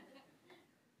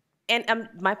 And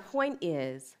my point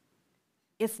is,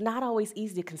 it's not always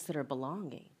easy to consider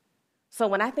belonging. So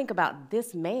when I think about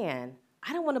this man,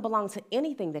 I don't want to belong to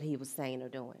anything that he was saying or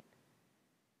doing.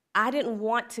 I didn't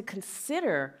want to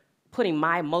consider putting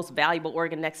my most valuable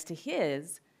organ next to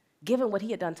his, given what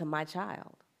he had done to my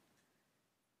child.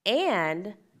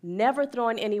 And never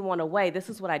throwing anyone away, this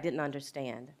is what I didn't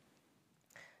understand.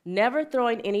 Never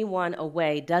throwing anyone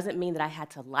away doesn't mean that I had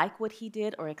to like what he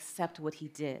did or accept what he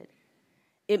did.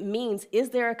 It means, is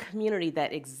there a community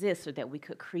that exists or that we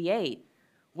could create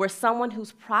where someone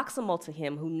who's proximal to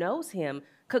him, who knows him,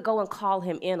 could go and call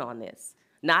him in on this?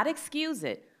 Not excuse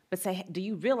it, but say, hey, do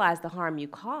you realize the harm you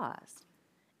caused?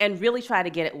 And really try to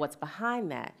get at what's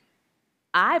behind that.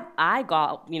 I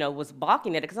was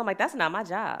balking at it because I'm like, that's not my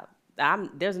job.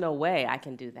 There's no way I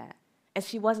can do that. And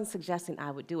she wasn't suggesting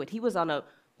I would do it. He was on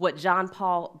what John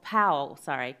Powell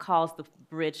calls the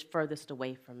bridge furthest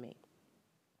away from me.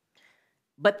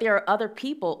 But there are other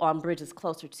people on bridges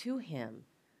closer to him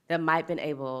that might have been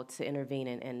able to intervene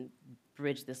and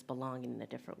bridge this belonging in a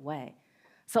different way.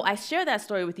 So I share that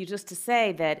story with you just to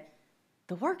say that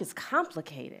the work is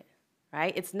complicated,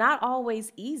 right? It's not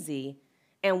always easy,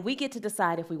 and we get to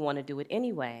decide if we want to do it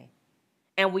anyway.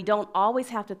 And we don't always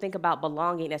have to think about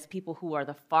belonging as people who are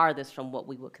the farthest from what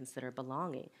we would consider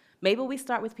belonging. Maybe we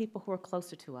start with people who are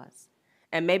closer to us.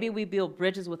 And maybe we build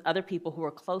bridges with other people who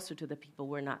are closer to the people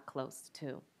we're not close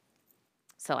to.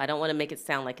 So I don't want to make it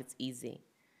sound like it's easy.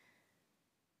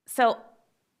 So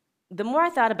the more I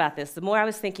thought about this, the more I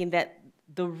was thinking that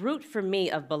the root for me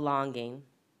of belonging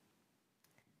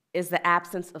is the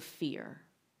absence of fear.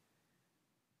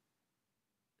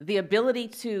 The ability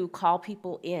to call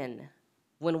people in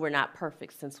when we're not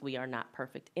perfect, since we are not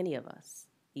perfect, any of us,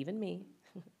 even me,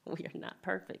 we are not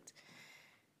perfect.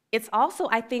 It's also,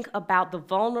 I think, about the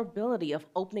vulnerability of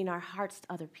opening our hearts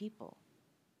to other people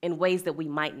in ways that we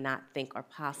might not think are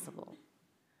possible.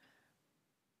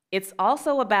 It's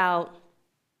also about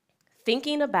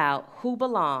thinking about who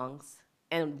belongs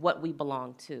and what we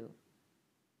belong to.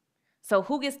 So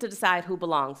who gets to decide who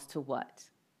belongs to what?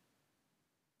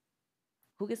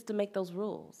 Who gets to make those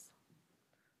rules?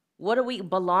 What are we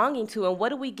belonging to, and what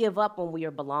do we give up when we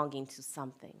are belonging to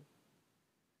something?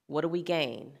 What do we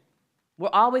gain? We're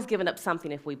always giving up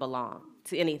something if we belong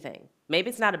to anything.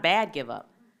 Maybe it's not a bad give up.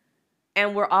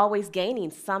 And we're always gaining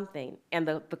something. And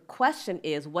the question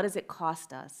is, what does it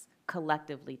cost us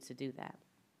collectively to do that?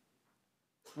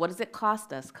 What does it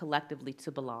cost us collectively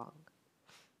to belong?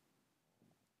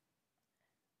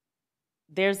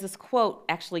 There's this quote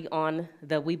actually on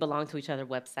the We Belong to Each Other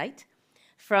website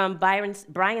from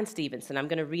Brian Stevenson. I'm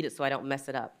going to read it so I don't mess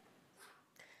it up.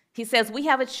 He says, we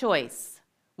have a choice.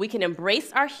 We can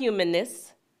embrace our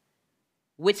humanness,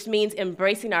 which means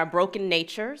embracing our broken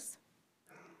natures,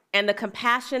 and the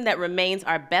compassion that remains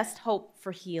our best hope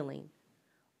for healing.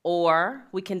 Or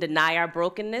we can deny our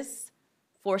brokenness,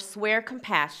 forswear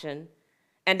compassion,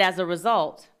 and as a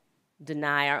result,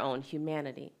 deny our own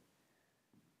humanity.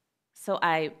 So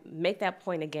I make that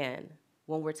point again.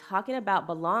 When we're talking about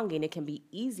belonging, it can be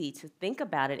easy to think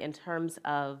about it in terms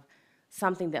of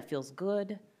something that feels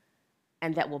good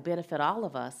and that will benefit all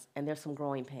of us, and there's some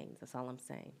growing pains, that's all I'm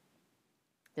saying.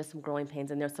 There's some growing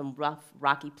pains, and there's some rough,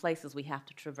 rocky places we have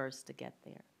to traverse to get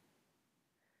there.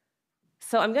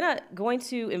 So I'm going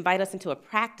to invite us into a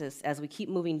practice as we keep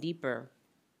moving deeper.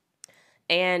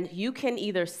 And you can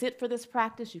either sit for this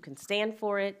practice, you can stand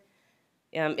for it.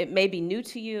 It may be new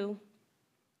to you,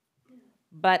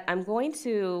 but I'm going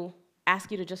to ask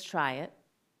you to just try it.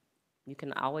 You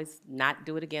can always not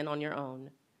do it again on your own.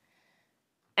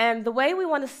 And the way we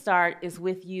want to start is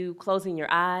with you closing your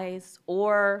eyes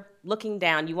or looking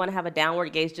down. You want to have a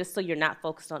downward gaze just so you're not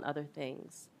focused on other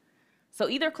things. So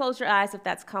either close your eyes if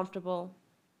that's comfortable.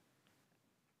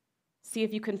 See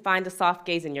if you can find a soft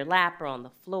gaze in your lap or on the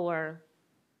floor.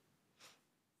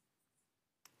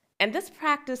 And this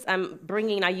practice I'm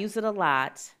bringing, I use it a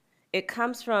lot. It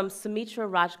comes from Sumitra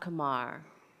Rajkumar.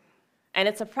 And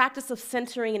it's a practice of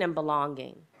centering and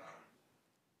belonging.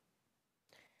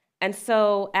 And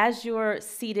so as you're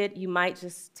seated, you might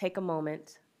just take a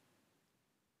moment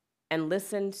and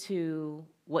listen to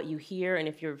what you hear. And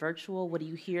if you're virtual, what do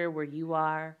you hear where you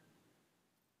are?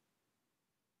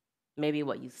 Maybe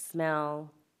what you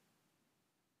smell.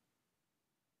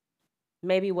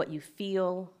 Maybe what you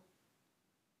feel.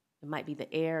 It might be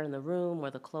the air in the room or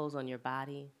the clothes on your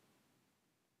body.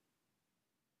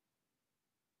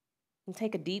 And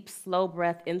take a deep, slow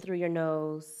breath in through your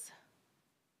nose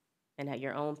and at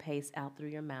your own pace out through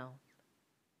your mouth.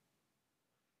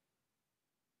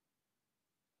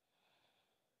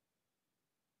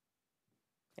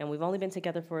 And we've only been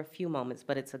together for a few moments,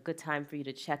 but it's a good time for you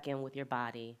to check in with your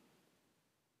body.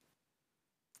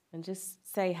 And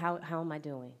just say, how am I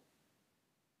doing?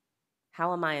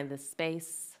 How am I in this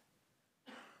space?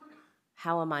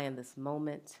 How am I in this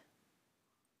moment?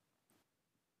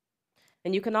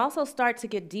 And you can also start to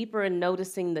get deeper in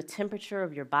noticing the temperature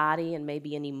of your body and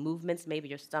maybe any movements. Maybe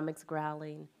your stomach's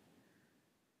growling.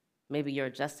 Maybe you're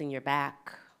adjusting your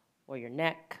back or your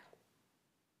neck.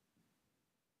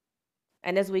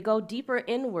 And as we go deeper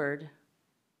inward,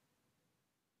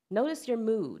 Notice your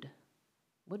mood.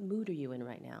 What mood are you in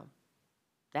right now?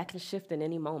 That can shift in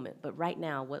any moment, but right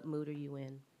now, what mood are you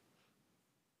in?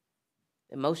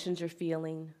 Emotions you're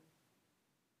feeling.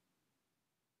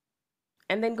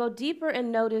 And then go deeper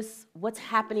and notice what's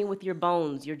happening with your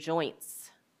bones, your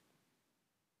joints.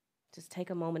 Just take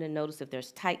a moment and notice if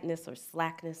there's tightness or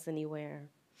slackness anywhere.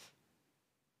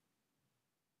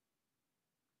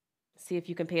 See if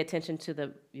you can pay attention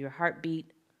to your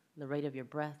heartbeat, the rate of your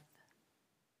breath.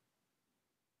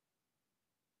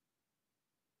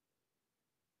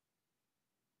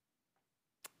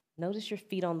 Notice your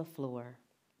feet on the floor.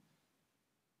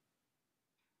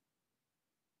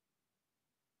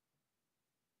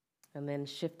 And then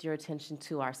shift your attention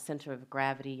to our center of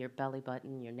gravity, your belly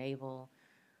button, your navel.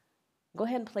 Go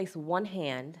ahead and place one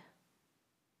hand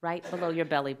right below your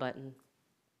belly button.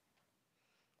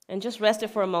 And just rest it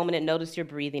for a moment and notice your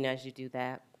breathing as you do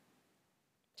that.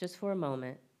 Just for a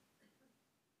moment.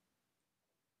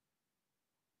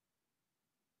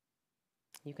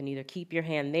 You can either keep your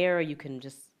hand there or you can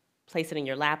just place it in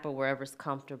your lap or wherever's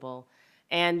comfortable.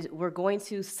 And we're going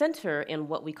to center in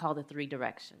what we call the 3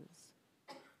 directions.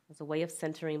 It's a way of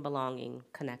centering, belonging,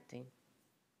 connecting.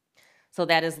 So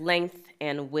that is length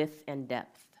and width and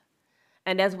depth.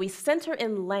 And as we center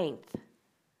in length,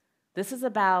 this is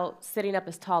about sitting up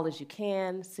as tall as you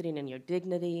can, sitting in your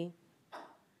dignity.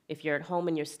 If you're at home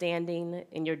and you're standing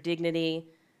in your dignity,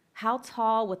 how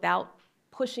tall without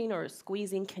pushing or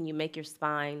squeezing can you make your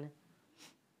spine?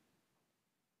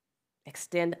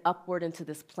 Extend upward into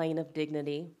this plane of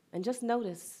dignity and just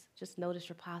notice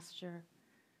your posture.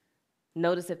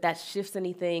 Notice if that shifts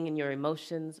anything in your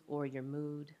emotions or your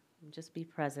mood. Just be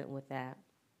present with that.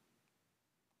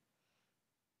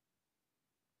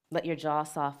 Let your jaw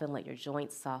soften, let your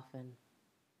joints soften.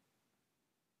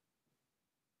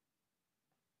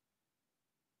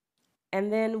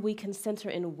 And then we can center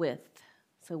in width.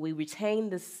 So we retain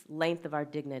this length of our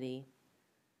dignity,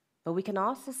 but we can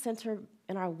also center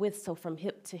in our width, so from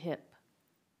hip to hip,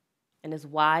 and as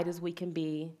wide as we can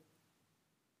be.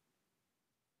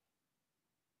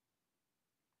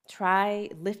 Try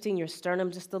lifting your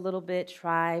sternum just a little bit.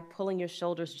 Try pulling your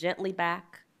shoulders gently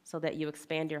back so that you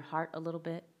expand your heart a little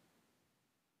bit.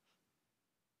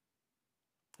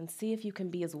 And see if you can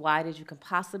be as wide as you can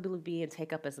possibly be and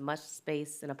take up as much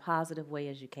space in a positive way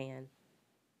as you can.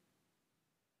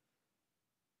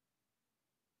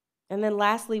 And then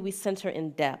lastly, we center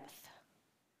in depth.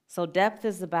 So depth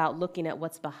is about looking at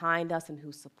what's behind us and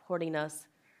who's supporting us.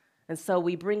 And so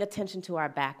we bring attention to our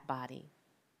back body,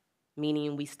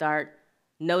 meaning we start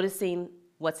noticing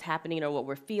what's happening or what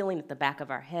we're feeling at the back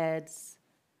of our heads.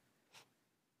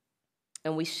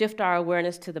 And we shift our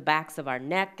awareness to the backs of our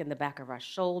neck and the back of our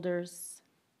shoulders.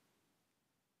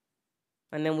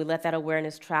 And then we let that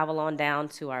awareness travel on down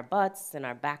to our butts and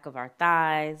our back of our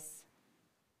thighs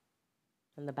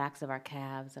and the backs of our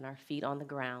calves and our feet on the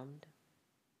ground.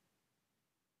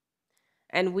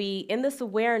 And we, in this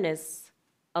awareness,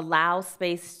 allow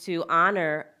space to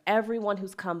honor everyone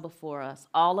who's come before us,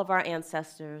 all of our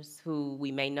ancestors who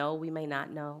we may know, we may not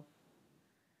know,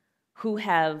 who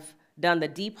have done the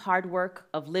deep hard work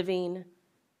of living,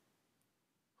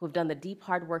 who have done the deep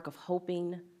hard work of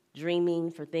hoping,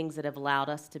 dreaming for things that have allowed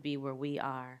us to be where we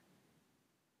are.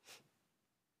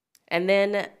 And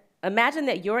then imagine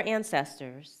that your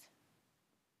ancestors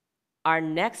are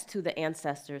next to the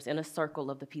ancestors in a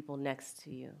circle of the people next to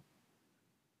you.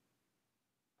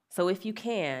 So if you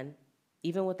can,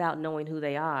 even without knowing who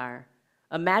they are,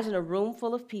 imagine a room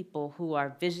full of people who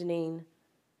are visioning,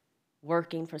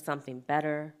 working for something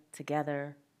better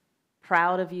together,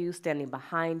 proud of you, standing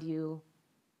behind you,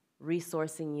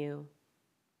 resourcing you,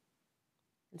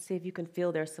 and see if you can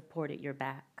feel their support at your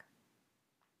back.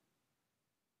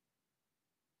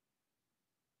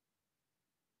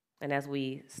 And as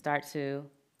we start to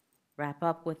wrap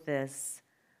up with this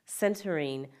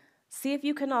centering, see if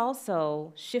you can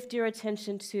also shift your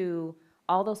attention to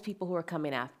all those people who are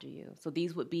coming after you. So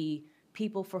these would be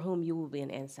people for whom you will be an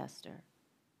ancestor.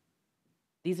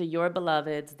 These are your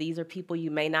beloveds. These are people you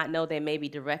may not know. They may be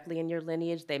directly in your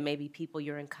lineage. They may be people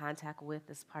you're in contact with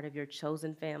as part of your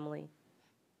chosen family.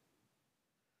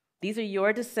 These are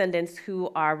your descendants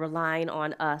who are relying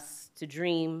on us to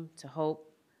dream, to hope,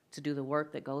 to do the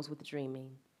work that goes with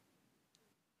dreaming.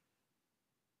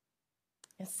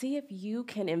 And see if you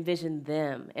can envision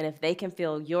them and if they can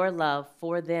feel your love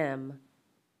for them.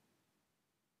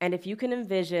 And if you can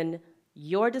envision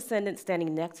your descendants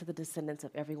standing next to the descendants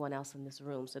of everyone else in this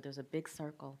room. So there's a big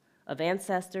circle of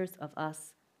ancestors, of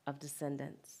us, of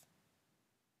descendants.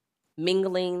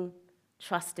 Mingling,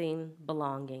 trusting,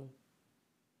 belonging.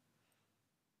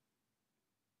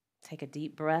 Take a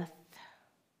deep breath.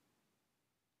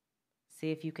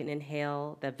 See if you can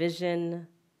inhale the vision,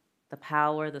 the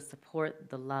power, the support,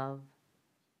 the love.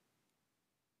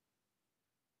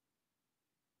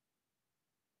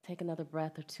 Take another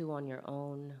breath or two on your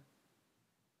own.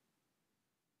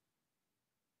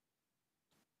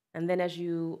 And then as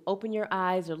you open your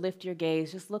eyes or lift your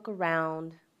gaze, just look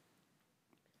around.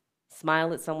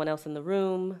 Smile at someone else in the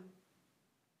room.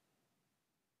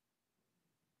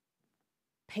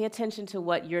 Pay attention to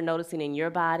what you're noticing in your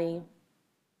body.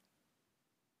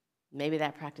 Maybe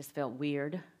that practice felt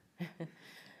weird.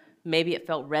 Maybe it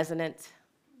felt resonant.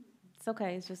 It's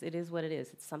okay, it is what it is.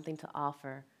 It's something to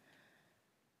offer.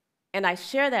 And I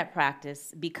share that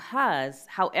practice because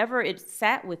however it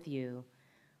sat with you,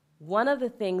 one of the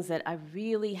things that I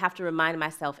really have to remind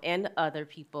myself and other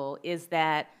people is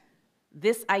that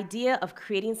this idea of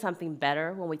creating something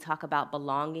better when we talk about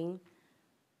belonging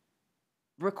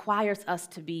requires us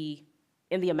to be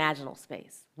in the imaginal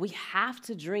space. We have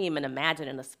to dream and imagine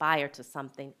and aspire to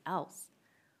something else,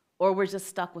 or we're just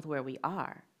stuck with where we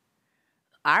are.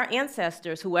 Our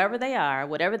ancestors, whoever they are,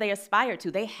 whatever they aspired to,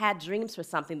 they had dreams for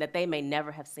something that they may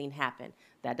never have seen happen.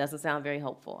 That doesn't sound very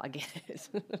hopeful, I get it.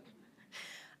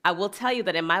 I will tell you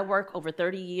that in my work over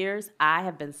 30 years, I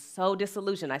have been so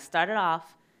disillusioned. I started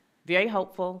off very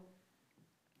hopeful,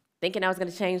 thinking I was going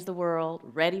to change the world,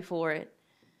 ready for it,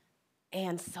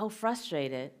 and so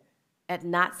frustrated at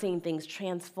not seeing things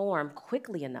transform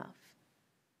quickly enough.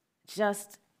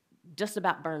 Just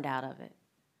about burned out of it.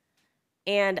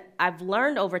 And I've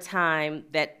learned over time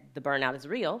that the burnout is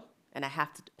real, and I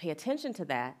have to pay attention to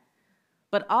that,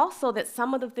 but also that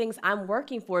some of the things I'm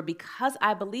working for, because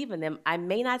I believe in them, I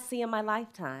may not see in my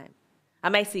lifetime. I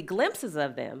may see glimpses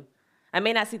of them. I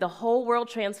may not see the whole world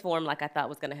transform like I thought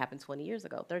was going to happen 20 years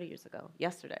ago, 30 years ago,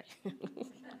 yesterday.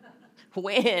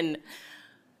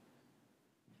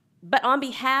 But on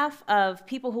behalf of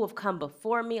people who have come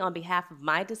before me, on behalf of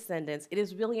my descendants, it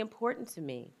is really important to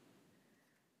me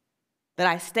that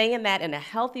I stay in that in a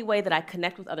healthy way, that I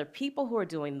connect with other people who are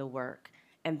doing the work,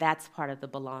 and that's part of the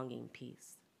belonging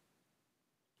piece.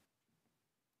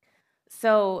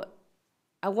 So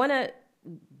I want to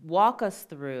walk us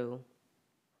through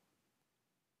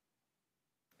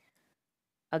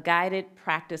a guided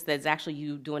practice that's actually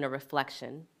you doing a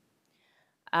reflection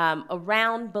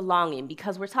around belonging,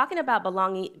 because we're talking about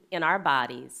belonging in our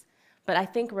bodies, but I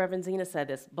think Reverend Zina said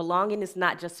this, belonging is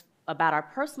not just about our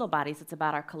personal bodies, it's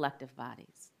about our collective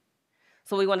bodies.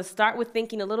 So we want to start with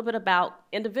thinking a little bit about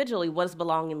individually, what does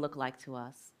belonging look like to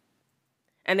us?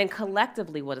 And then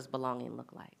collectively, what does belonging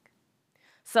look like?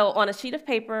 So on a sheet of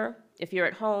paper, if you're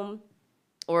at home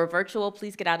or virtual,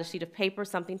 please get out a sheet of paper,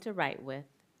 something to write with.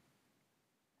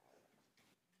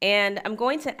 And I'm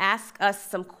going to ask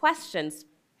us some questions,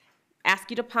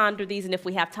 ask you to ponder these, and if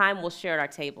we have time, we'll share at our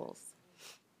tables.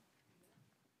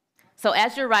 So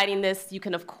as you're writing this, you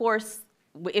can, of course,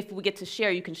 if we get to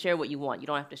share, you can share what you want. You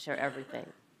don't have to share everything.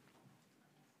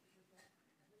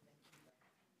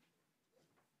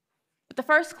 But the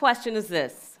first question is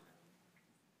this.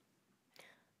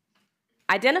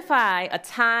 Identify a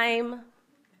time,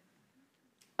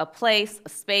 a place, a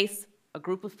space, a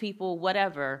group of people,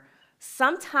 whatever,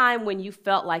 sometime when you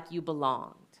felt like you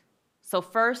belonged. So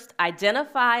first,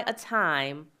 identify a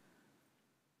time,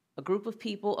 a group of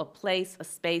people, a place, a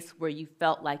space where you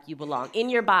felt like you belong in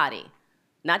your body.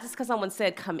 Not just because someone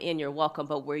said, come in, you're welcome,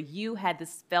 but where you had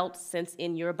this felt sense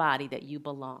in your body that you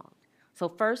belonged. So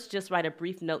first, just write a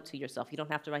brief note to yourself. You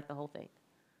don't have to write the whole thing.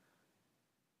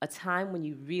 A time when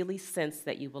you really sensed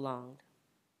that you belonged.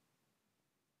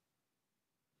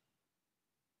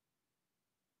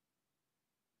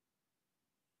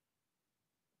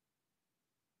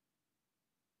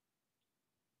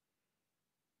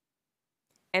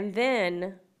 And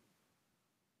then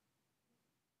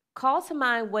call to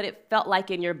mind what it felt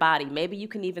like in your body. Maybe you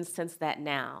can even sense that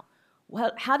now.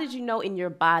 Well, how did you know in your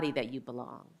body that you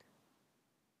belonged?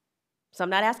 So I'm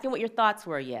not asking what your thoughts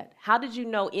were yet. How did you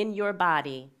know in your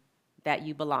body that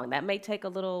you belong? That may take a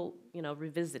little,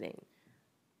 revisiting.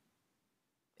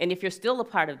 And if you're still a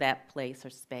part of that place or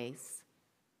space,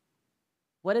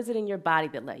 what is it in your body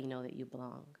that let you know that you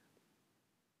belong?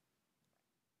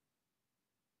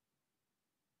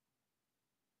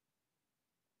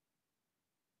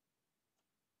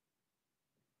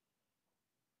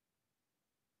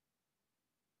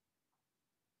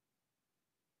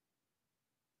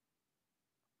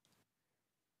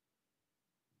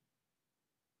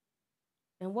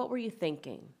 And what were you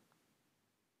thinking?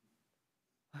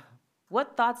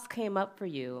 What thoughts came up for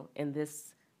you in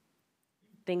this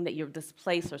thing this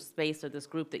place or space or this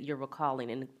group that you're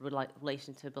recalling in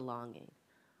relation to belonging?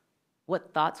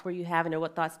 What thoughts were you having, or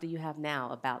what thoughts do you have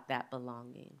now about that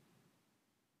belonging?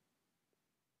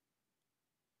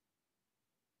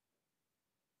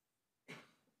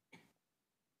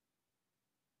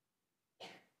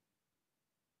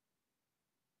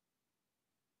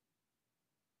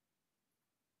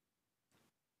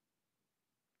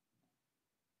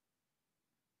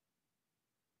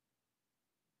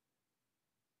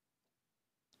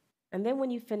 And then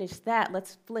when you finish that,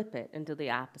 let's flip it and do the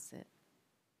opposite.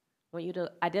 I want you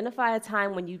to identify a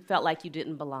time when you felt like you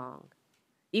didn't belong.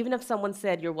 Even if someone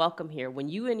said, you're welcome here, when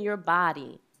you in your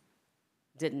body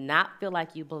did not feel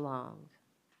like you belonged.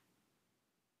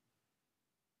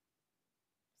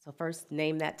 So first,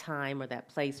 name that time or that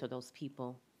place or those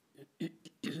people. A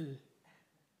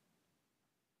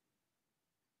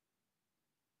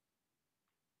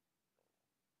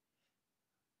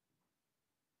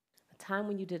time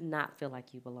when you did not feel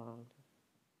like you belonged.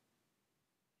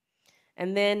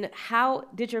 And then, how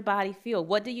did your body feel?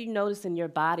 What did you notice in your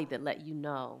body that let you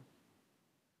know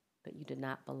that you did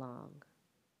not belong?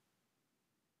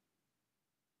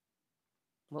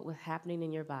 What was happening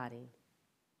in your body?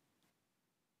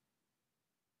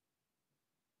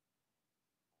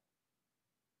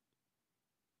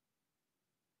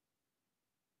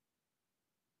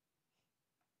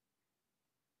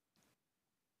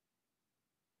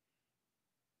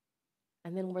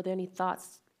 And then, were there any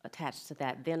thoughts attached to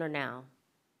that, then or now?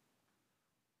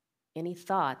 Any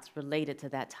thoughts related to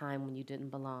that time when you didn't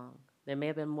belong? There may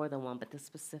have been more than one, but this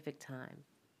specific time.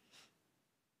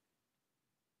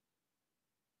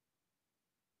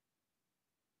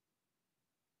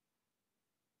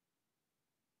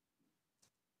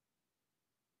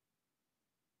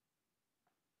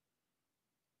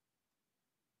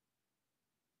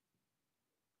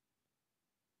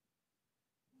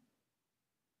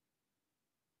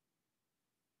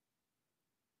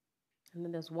 And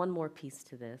then there's one more piece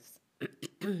to this.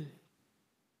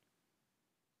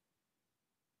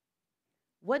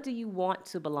 What do you want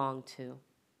to belong to?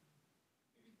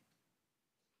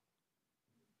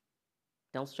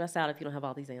 Don't stress out if you don't have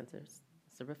all these answers.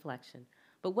 It's a reflection.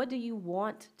 But what do you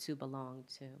want to belong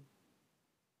to?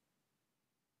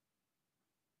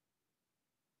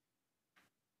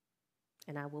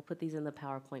 And I will put these in the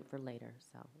PowerPoint for later,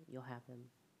 so you'll have them.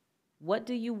 What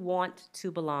do you want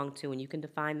to belong to? And you can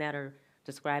define that or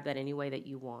describe that any way that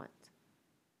you want.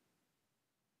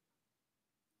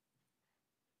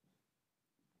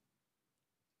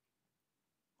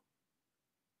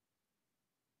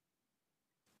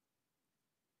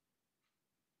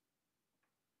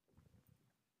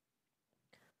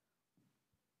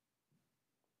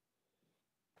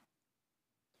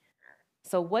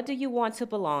 So what do you want to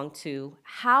belong to?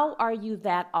 How are you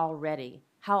that already?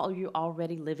 How are you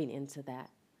already living into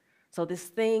that? So this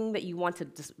thing that you want to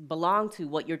belong to,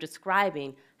 what you're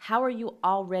describing, how are you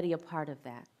already a part of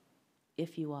that,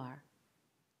 if you are?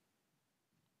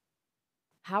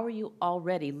 How are you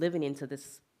already living into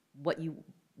this, what you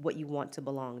want to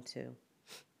belong to?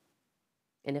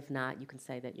 And if not, you can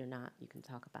say that you're not. You can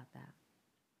talk about that.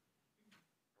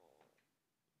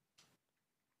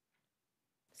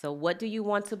 So what do you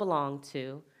want to belong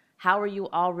to? How are you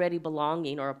already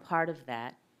belonging or a part of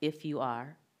that, if you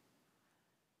are?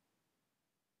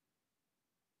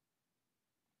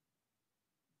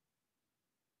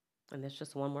 And there's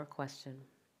just one more question.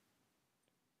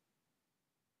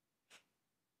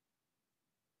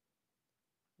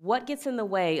 What gets in the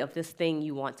way of this thing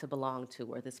you want to belong to,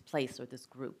 or this place or this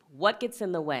group? What gets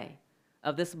in the way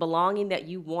of this belonging that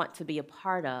you want to be a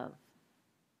part of?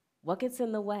 What gets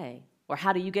in the way? Or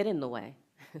how do you get in the way?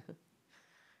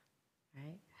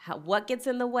 Right? What gets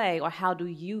in the way, or how do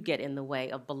you get in the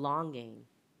way of belonging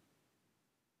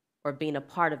or being a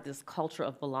part of this culture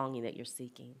of belonging that you're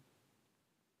seeking?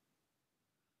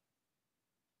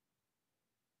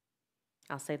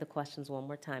 I'll say the questions one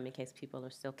more time in case people are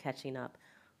still catching up.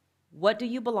 What do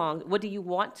you belong? What do you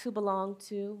want to belong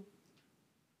to?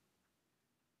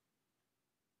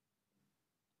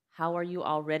 How are you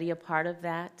already a part of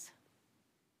that?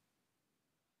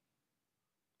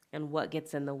 And what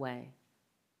gets in the way?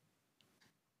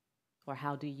 Or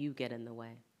how do you get in the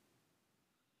way?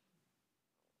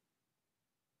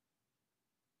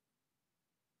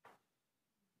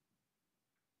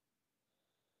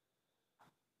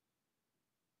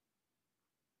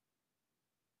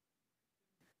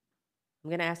 I'm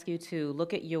going to ask you to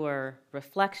look at your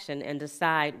reflection and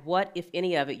decide what, if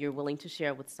any of it, you're willing to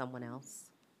share with someone else.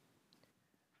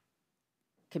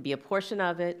 It could be a portion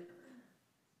of it.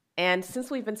 And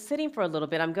since we've been sitting for a little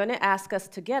bit, I'm going to ask us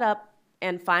to get up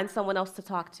and find someone else to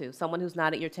talk to, someone who's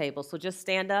not at your table. So just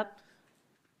stand up,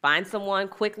 find someone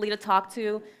quickly to talk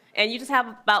to, And you just have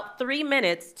about 3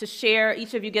 minutes to share.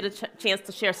 Each of you get a chance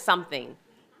to share something,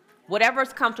 whatever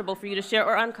is comfortable for you to share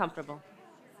or uncomfortable.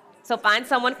 So find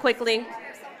someone quickly.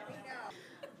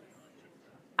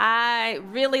 I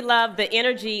really love the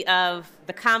energy of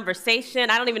the conversation.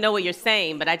 I don't even know what you're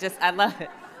saying, but I love it.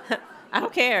 I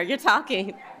don't care. You're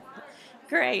talking.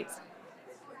 Great.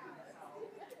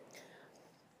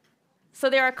 So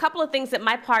there are a couple of things that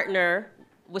my partner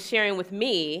was sharing with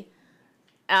me.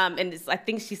 I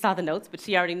think she saw the notes, but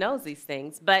she already knows these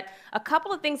things. But a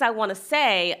couple of things I want to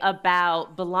say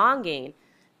about belonging.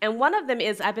 And one of them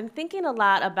is I've been thinking a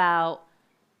lot about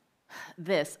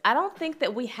this. I don't think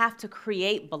that we have to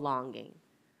create belonging.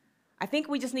 I think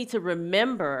we just need to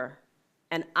remember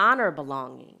and honor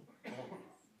belonging.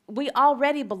 We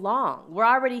already belong. We're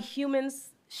already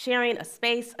humans sharing a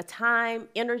space, a time,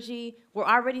 energy. We're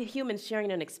already humans sharing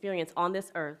an experience on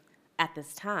this earth at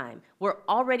this time. We're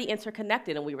already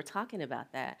interconnected, and we were talking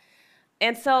about that.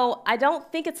 And so I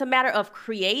don't think it's a matter of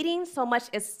creating so much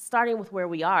as starting with where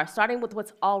we are, starting with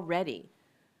what's already.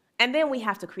 And then we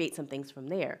have to create some things from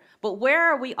there. But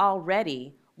where are we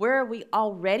already? Where are we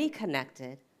already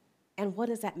connected? And what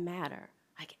does that matter?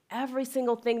 Like every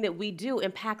single thing that we do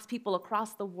impacts people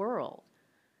across the world,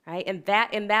 right? And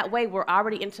in that way, we're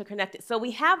already interconnected. So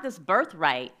we have this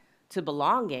birthright to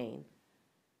belonging.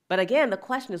 But again, the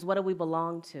question is, what do we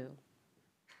belong to?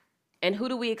 And who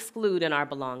do we exclude in our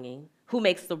belonging? Who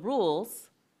makes the rules?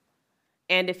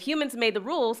 And if humans made the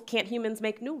rules, can't humans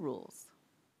make new rules,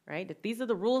 right? If these are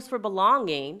the rules for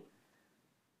belonging,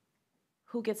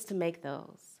 who gets to make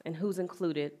those? And who's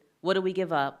included? What do we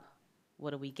give up?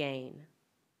 What do we gain?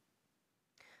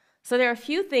 So there are a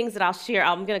few things that I'll share.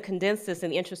 I'm going to condense this in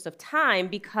the interest of time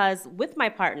because with my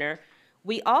partner,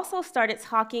 we also started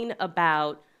talking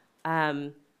about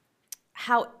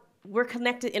how we're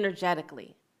connected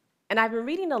energetically. And I've been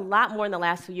reading a lot more in the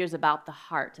last few years about the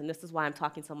heart, and this is why I'm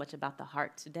talking so much about the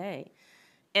heart today,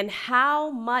 and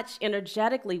how much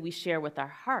energetically we share with our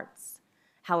hearts,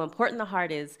 how important the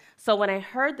heart is. So when I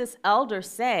heard this elder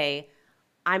say,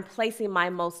 I'm placing my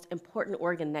most important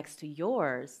organ next to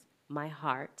yours, my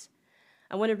heart,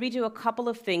 I want to read you a couple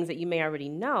of things that you may already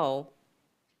know,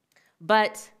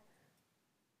 but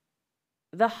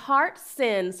the heart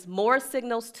sends more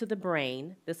signals to the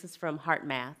brain. This is from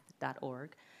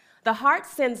heartmath.org. The heart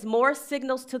sends more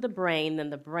signals to the brain than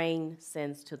the brain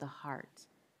sends to the heart.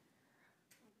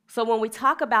 So when we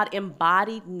talk about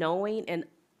embodied knowing and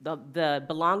the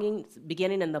belonging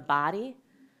beginning in the body,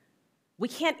 we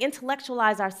can't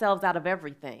intellectualize ourselves out of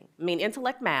everything. I mean,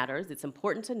 intellect matters. It's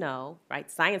important to know, right?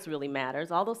 Science really matters.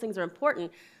 All those things are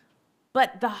important.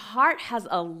 But the heart has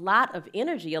a lot of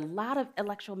energy, a lot of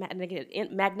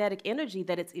electromagnetic energy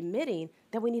that it's emitting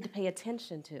that we need to pay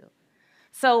attention to.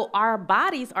 So our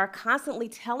bodies are constantly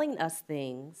telling us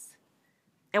things,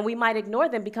 and we might ignore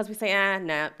them because we say,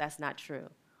 no, that's not true.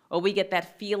 Or we get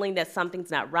that feeling that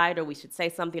something's not right, or we should say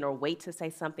something, or wait to say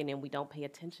something, and we don't pay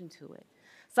attention to it.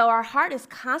 So our heart is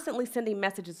constantly sending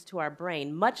messages to our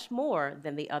brain, much more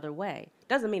than the other way.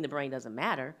 Doesn't mean the brain doesn't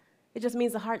matter. It just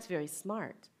means the heart's very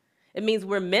smart. It means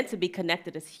we're meant to be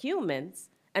connected as humans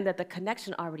and that the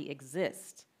connection already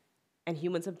exists, and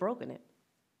humans have broken it.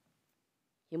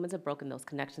 Humans have broken those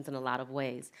connections in a lot of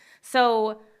ways.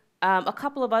 So a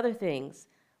couple of other things.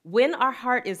 When our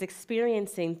heart is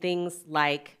experiencing things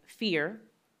like fear,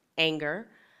 anger,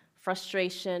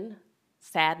 frustration,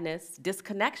 sadness,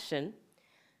 disconnection,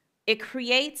 it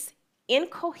creates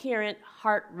incoherent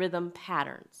heart rhythm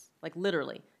patterns, like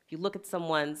literally. If you look at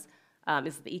someone's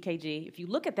is the EKG. If you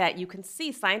look at that, you can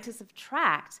see scientists have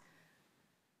tracked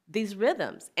these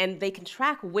rhythms, and they can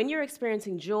track when you're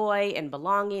experiencing joy and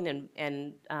belonging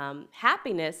and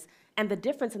happiness and the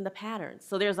difference in the patterns.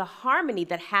 So there's a harmony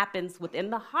that happens within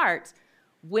the heart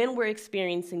when we're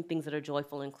experiencing things that are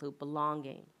joyful, include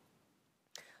belonging.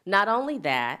 Not only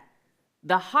that,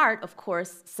 the heart, of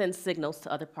course, sends signals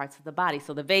to other parts of the body.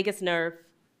 So the vagus nerve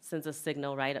sends a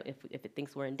signal, right, if it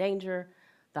thinks we're in danger.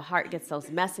 The heart gets those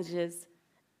messages,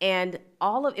 and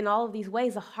in all of these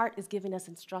ways, the heart is giving us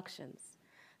instructions.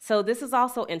 So this is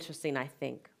also interesting, I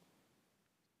think.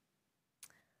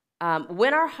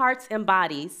 When our hearts and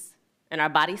bodies, and our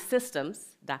body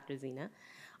systems, Dr. Zina,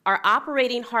 are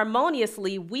operating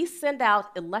harmoniously, we send out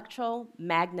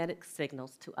electromagnetic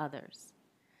signals to others.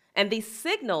 And these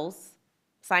signals,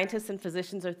 scientists and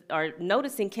physicians are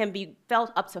noticing, can be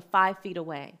felt up to 5 feet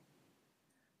away.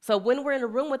 So when we're in a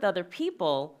room with other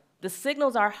people, the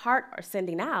signals our heart are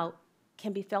sending out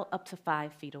can be felt up to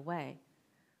 5 feet away.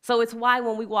 So it's why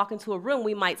when we walk into a room,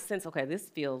 we might sense, okay, this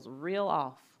feels real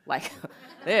off. Like,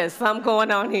 there's something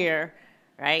going on here,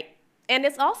 right? And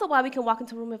it's also why we can walk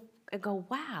into a room and go,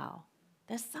 wow,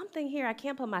 there's something here I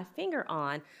can't put my finger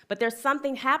on, but there's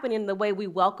something happening in the way we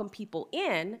welcome people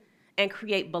in and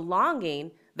create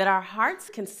belonging that our hearts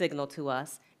can signal to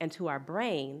us and to our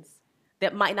brains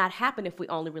that might not happen if we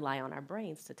only rely on our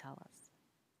brains to tell us.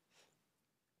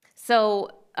 So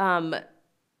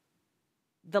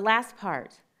the last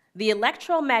part, the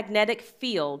electromagnetic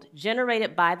field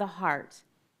generated by the heart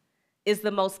is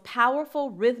the most powerful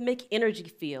rhythmic energy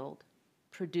field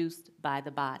produced by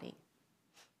the body.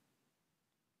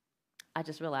 I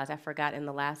just realized I forgot in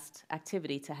the last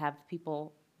activity to have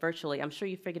people virtually. I'm sure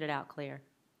you figured it out, Claire.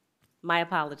 My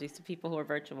apologies to people who are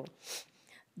virtual.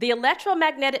 The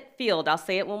electromagnetic field, I'll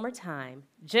say it one more time,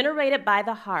 generated by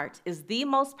the heart is the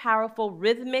most powerful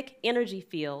rhythmic energy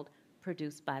field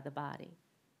produced by the body.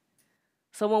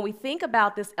 So when we think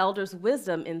about this elder's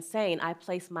wisdom in saying, I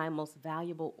place my most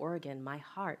valuable organ, my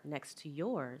heart, next to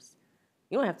yours,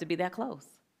 you don't have to be that close,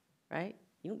 right?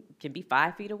 You can be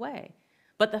 5 feet away.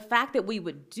 But the fact that we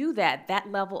would do that,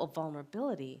 that level of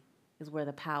vulnerability, is where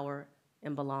the power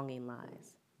and belonging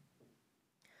lies.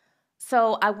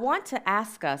 So I want to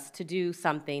ask us to do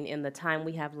something in the time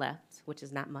we have left, which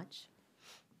is not much.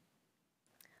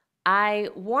 I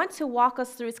want to walk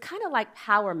us through, it's kind of like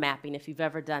power mapping if you've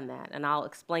ever done that, and I'll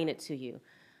explain it to you.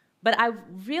 But I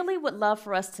really would love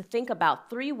for us to think about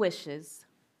 3 wishes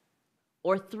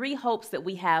or 3 hopes that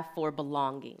we have for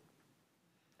belonging.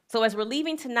 So as we're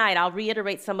leaving tonight, I'll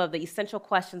reiterate some of the essential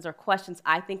questions or questions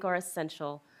I think are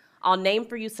essential. I'll name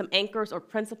for you some anchors or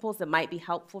principles that might be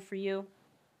helpful for you.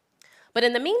 But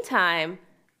in the meantime,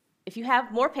 if you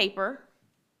have more paper,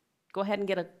 go ahead and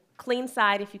get a clean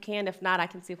side if you can. If not, I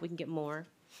can see if we can get more.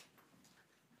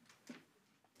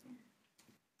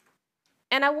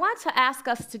 And I want to ask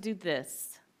us to do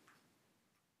this.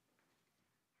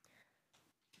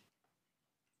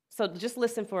 So just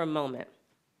listen for a moment.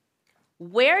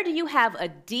 Where do you have a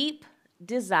deep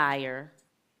desire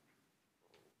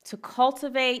to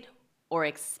cultivate or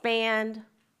expand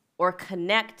or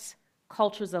connect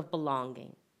cultures of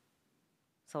belonging?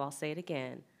 So I'll say it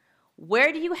again.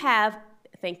 Where do you have,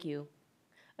 thank you,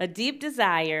 a deep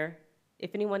desire,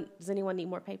 does anyone need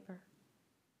more paper?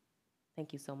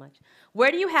 Thank you so much.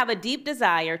 Where do you have a deep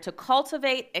desire to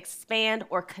cultivate, expand,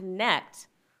 or connect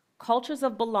cultures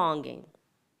of belonging?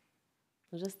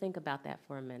 So just think about that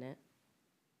for a minute.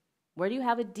 Where do you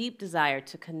have a deep desire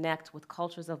to connect with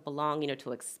cultures of belonging or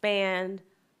to expand,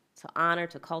 to honor,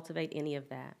 to cultivate, any of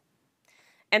that?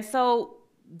 And so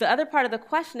the other part of the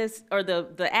question is, or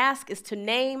the ask is to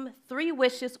name 3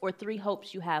 wishes or 3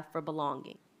 hopes you have for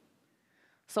belonging.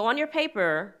 So on your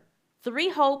paper, 3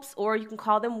 hopes, or you can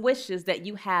call them wishes, that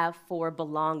you have for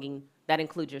belonging. That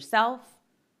includes yourself,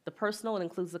 the personal, and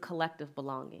includes the collective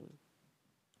belonging.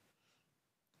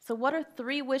 So what are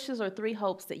 3 wishes or 3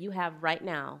 hopes that you have right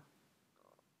now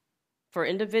for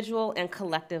individual and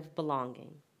collective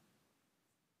belonging?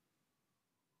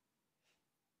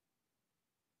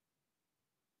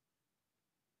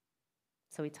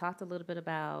 So we talked a little bit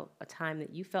about a time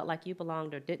that you felt like you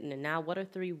belonged or didn't, and now what are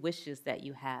 3 wishes that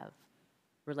you have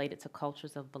related to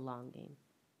cultures of belonging?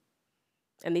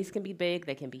 And these can be big,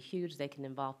 they can be huge, they can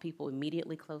involve people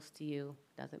immediately close to you,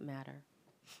 doesn't matter.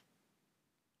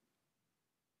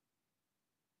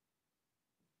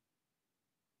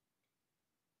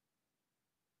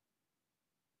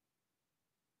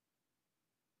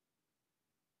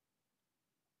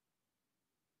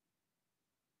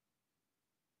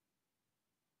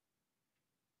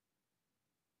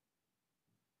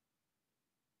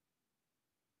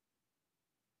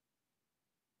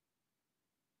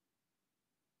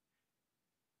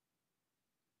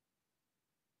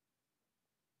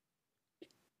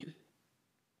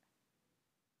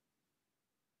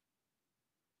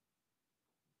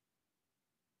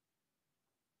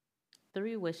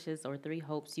 Three wishes or 3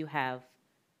 hopes you have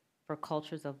for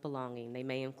cultures of belonging. They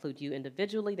may include you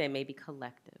individually, they may be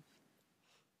collective.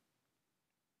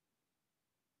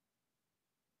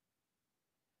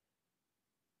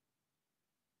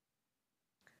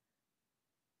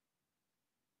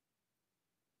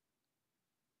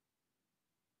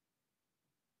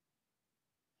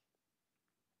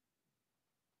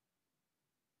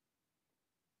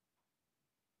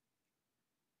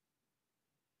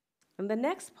 And the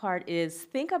next part is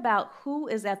think about who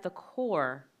is at the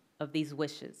core of these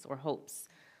wishes or hopes.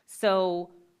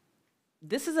 So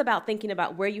this is about thinking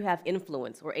about where you have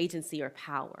influence or agency or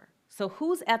power. So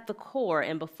who's at the core?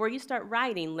 And before you start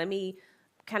writing, let me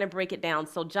kind of break it down.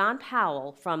 So John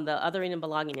Powell from the Othering and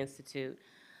Belonging Institute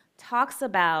talks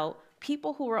about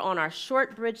people who are on our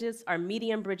short bridges, our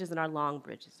medium bridges, and our long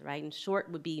bridges, right? And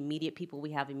short would be immediate people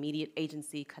we have immediate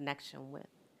agency connection with.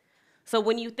 So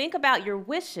when you think about your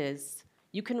wishes,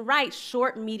 you can write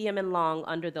short, medium, and long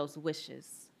under those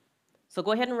wishes. So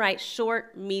go ahead and write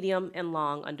short, medium, and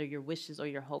long under your wishes or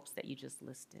your hopes that you just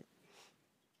listed.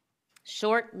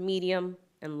 Short, medium,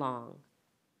 and long.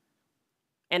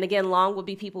 And again, long would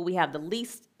be people we have the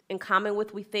least in common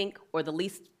with, we think, or the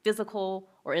least physical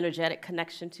or energetic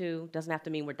connection to. Doesn't have to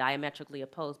mean we're diametrically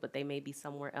opposed, but they may be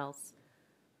somewhere else.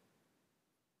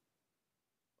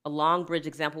 A long bridge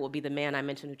example would be the man I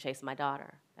mentioned who chased my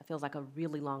daughter. That feels like a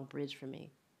really long bridge for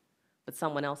me. But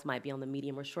someone else might be on the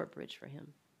medium or short bridge for him.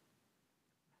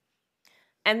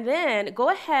 And then go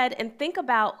ahead and think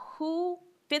about who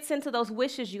fits into those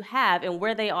wishes you have and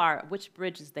where they are, which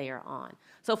bridges they are on.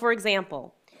 So for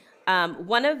example,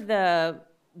 one of the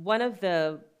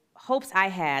hopes I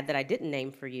had that I didn't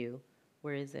name for you,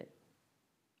 where is it?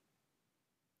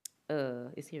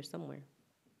 It's here somewhere.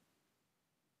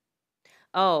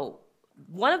 Oh,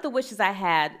 one of the wishes I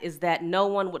had is that no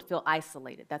one would feel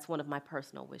isolated. That's one of my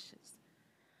personal wishes.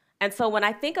 And so when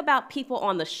I think about people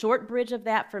on the short bridge of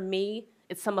that, for me,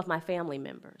 it's some of my family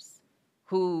members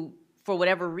who, for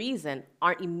whatever reason,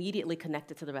 aren't immediately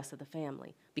connected to the rest of the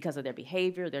family because of their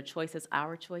behavior, their choices,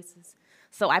 our choices.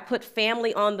 So I put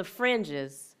family on the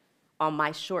fringes on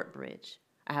my short bridge.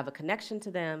 I have a connection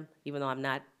to them, even though I'm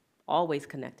not always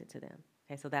connected to them.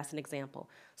 Okay, so that's an example.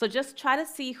 So just try to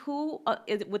see who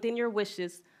is within your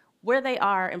wishes, where they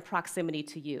are in proximity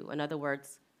to you. In other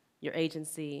words, your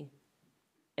agency,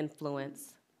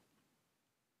 influence.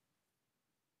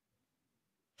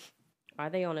 Are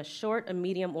they on a short, a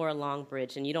medium, or a long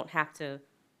bridge? And you don't have to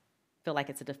feel like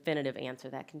it's a definitive answer.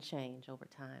 That can change over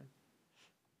time.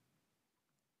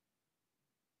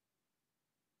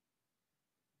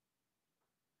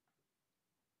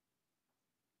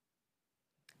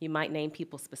 You might name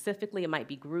people specifically. It might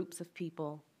be groups of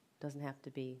people. It doesn't have to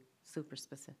be super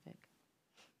specific.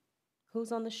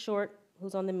 Who's on the short,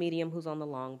 who's on the medium, who's on the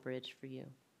long bridge for you?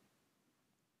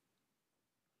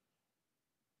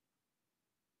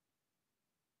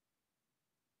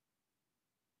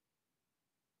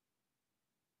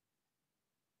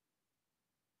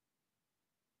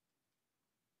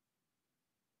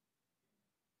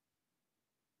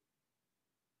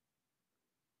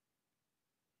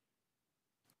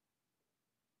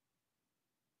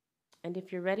 And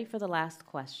if you're ready for the last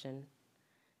question,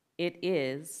 it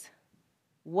is,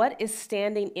 what is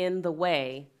standing in the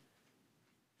way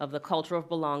of the culture of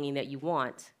belonging that you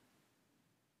want?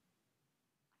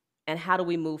 And how do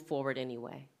we move forward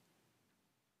anyway?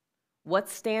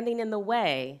 What's standing in the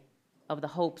way of the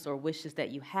hopes or wishes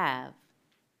that you have?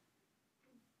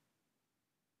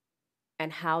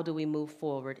 And how do we move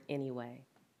forward anyway?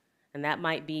 And that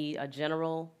might be a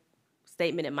general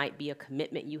statement. It might be a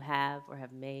commitment you have or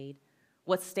have made.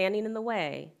 What's standing in the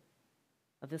way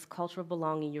of this culture of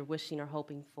belonging you're wishing or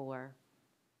hoping for?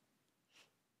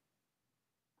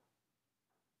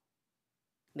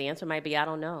 The answer might be, I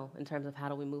don't know, in terms of how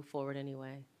do we move forward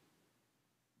anyway.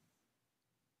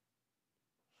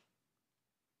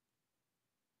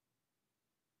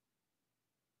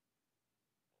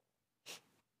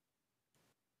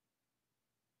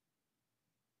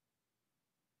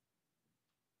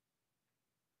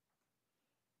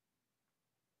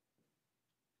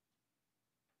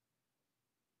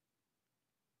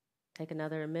 Take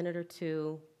another minute or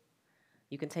two.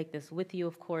 You can take this with you,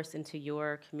 of course, into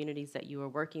your communities that you are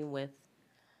working with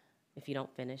if you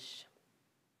don't finish.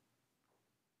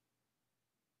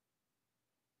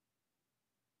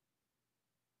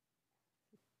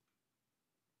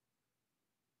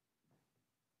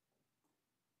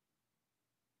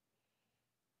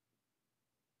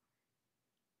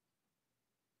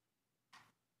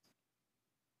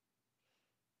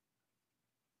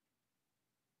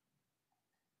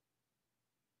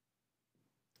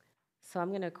 So I'm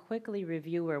going to quickly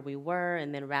review where we were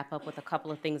and then wrap up with a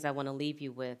couple of things I want to leave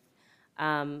you with.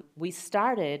 We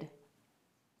started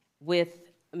with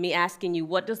me asking you,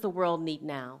 what does the world need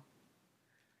now?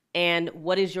 And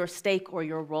what is your stake or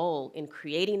your role in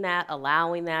creating that,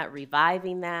 allowing that,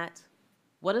 reviving that?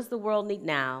 What does the world need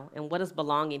now, and what does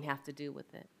belonging have to do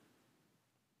with it?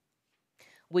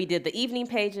 We did the evening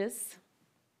pages.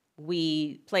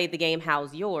 We played the game,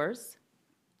 How's Yours?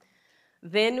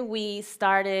 Then we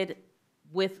started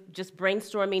with just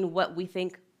brainstorming what we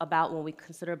think about when we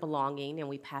consider belonging, and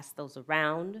we passed those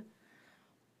around.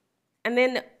 And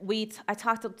then I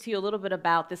talked to you a little bit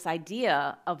about this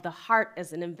idea of the heart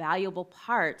as an invaluable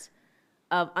part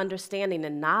of understanding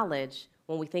and knowledge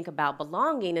when we think about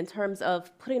belonging in terms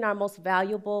of putting our most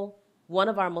valuable, one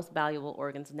of our most valuable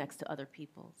organs next to other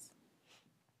people's.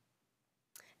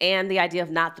 And the idea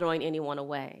of not throwing anyone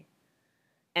away.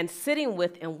 and sitting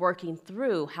with and working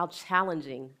through how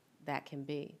challenging that can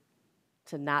be,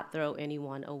 to not throw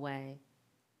anyone away.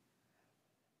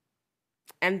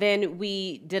 And then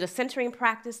we did a centering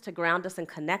practice to ground us and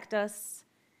connect us.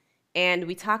 And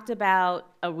we talked about,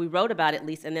 or we wrote about at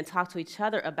least, and then talked to each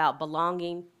other about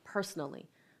belonging personally,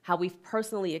 how we've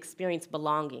personally experienced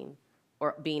belonging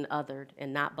or being othered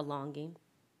and not belonging.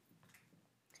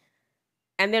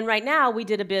 And then right now, we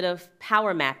did a bit of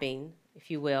power mapping,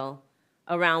 if you will,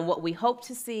 around what we hope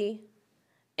to see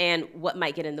and what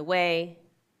might get in the way.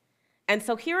 And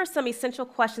so here are some essential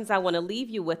questions I want to leave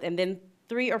you with, and then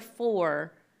 3 or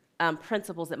 4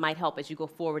 principles that might help as you go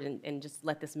forward and just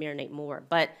let this marinate more.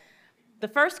 But the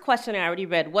first question I already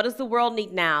read: what does the world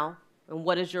need now, and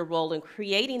what is your role in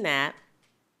creating that?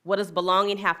 What does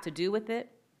belonging have to do with it?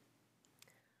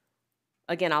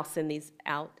 Again, I'll send these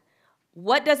out.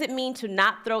 What does it mean to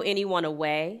not throw anyone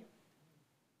away?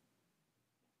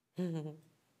 And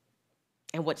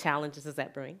what challenges does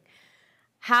that bring?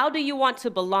 How do you want to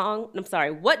belong?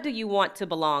 What do you want to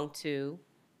belong to?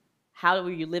 How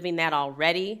are you living that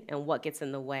already, and what gets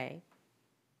in the way?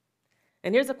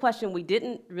 And here's a question we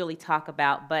didn't really talk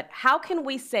about, but how can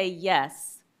we say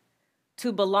yes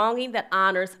to belonging that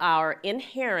honors our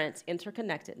inherent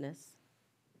interconnectedness,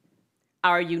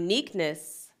 our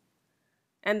uniqueness,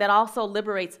 and that also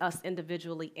liberates us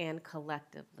individually and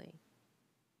collectively?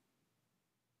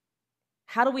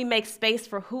 How do we make space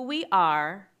for who we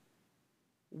are,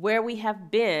 where we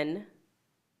have been,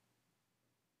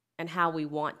 and how we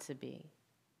want to be?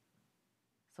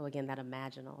 So again, that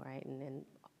imaginal, right? And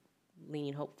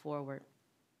leaning hope forward.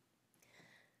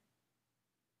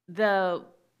 The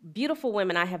beautiful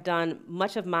women I have done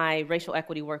much of my racial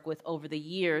equity work with over the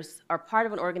years are part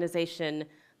of an organization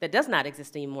that does not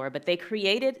exist anymore, but they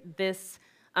created this,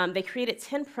 they created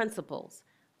 10 principles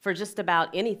for just about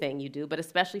anything you do, but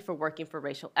especially for working for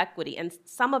racial equity. And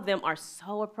some of them are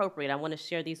so appropriate. I want to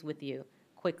share these with you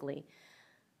quickly.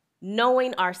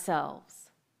 Knowing ourselves.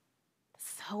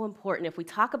 So important. If we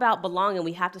talk about belonging,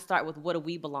 we have to start with what do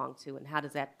we belong to and how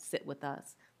does that sit with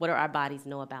us? What do our bodies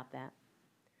know about that?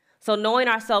 So knowing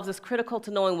ourselves is critical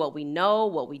to knowing what we know,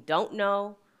 what we don't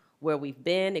know, where we've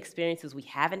been, experiences we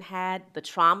haven't had, the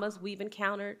traumas we've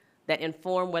encountered that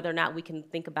inform whether or not we can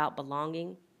think about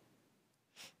belonging.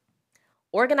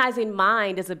 Organizing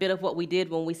mind is a bit of what we did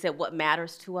when we said what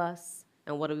matters to us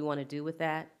and what do we want to do with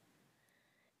that.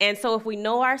 And so if we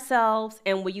know ourselves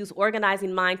and we use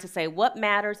organizing mind to say what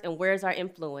matters and where's our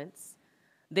influence,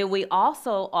 then we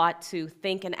also ought to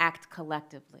think and act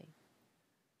collectively.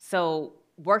 So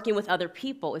working with other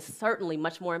people is certainly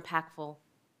much more impactful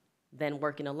than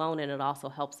working alone, and it also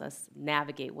helps us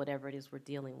navigate whatever it is we're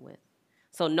dealing with.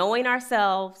 So knowing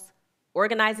ourselves,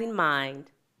 organizing mind,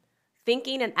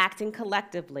 thinking and acting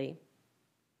collectively,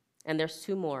 and there's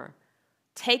 2 more,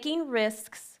 taking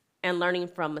risks and learning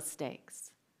from mistakes.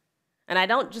 And I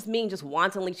don't just mean just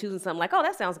wantonly choosing something like, oh,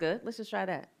 that sounds good, let's just try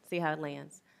that, see how it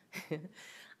lands.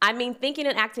 I mean thinking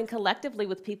and acting collectively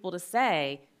with people to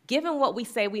say, given what we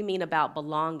say we mean about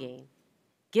belonging,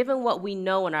 given what we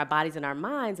know in our bodies and our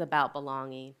minds about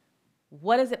belonging,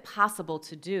 what is it possible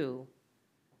to do,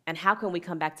 and how can we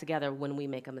come back together when we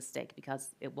make a mistake,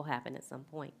 because it will happen at some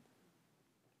point.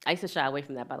 I used to shy away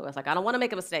from that, by the way. I was like, I don't want to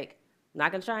make a mistake. I'm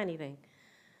not going to try anything.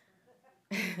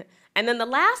 And then the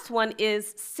last one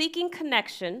is seeking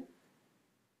connection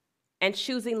and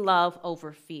choosing love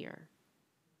over fear.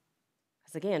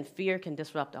 Because again, fear can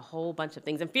disrupt a whole bunch of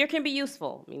things. And fear can be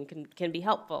useful. I mean, can be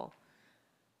helpful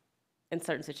in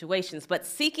certain situations. But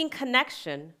seeking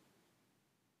connection,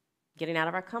 getting out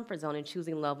of our comfort zone and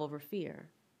choosing love over fear.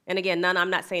 And again, I'm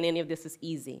not saying any of this is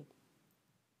easy.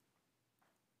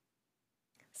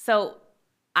 So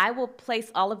I will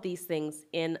place all of these things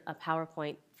in a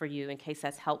PowerPoint for you in case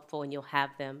that's helpful and you'll have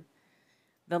them.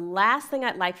 The last thing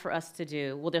I'd like for us to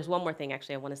do, well, there's one more thing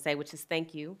actually I want to say, which is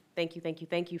thank you. Thank you, thank you,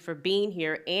 thank you for being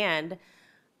here and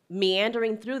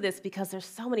meandering through this, because there's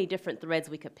so many different threads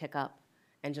we could pick up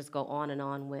and just go on and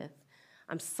on with.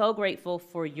 I'm so grateful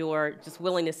for your just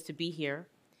willingness to be here.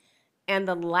 And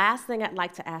the last thing I'd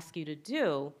like to ask you to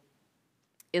do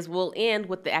is we'll end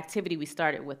with the activity we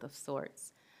started with of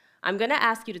sorts. I'm going to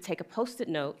ask you to take a Post-it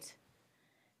note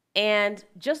and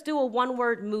just do a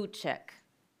 1-word mood check.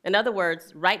 In other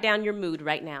words, write down your mood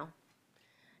right now.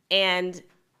 And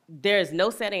there is no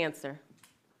set answer.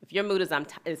 If your mood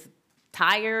is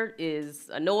tired, is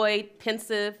annoyed,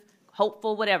 pensive,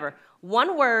 hopeful, whatever,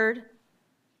 1 word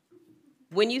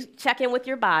when you check in with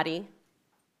your body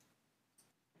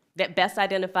that best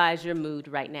identifies your mood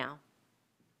right now.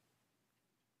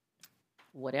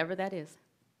 Whatever that is.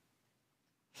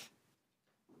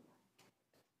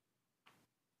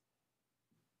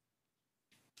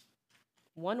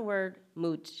 One word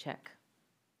mood check.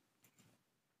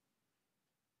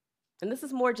 And this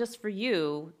is more just for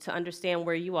you to understand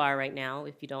where you are right now,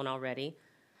 if you don't already.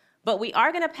 But we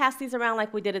are going to pass these around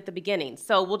like we did at the beginning.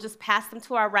 So we'll just pass them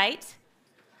to our right.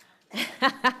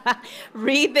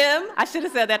 Read them. I should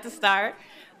have said that to start.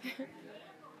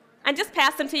 And just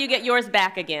pass them till you get yours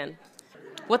back again.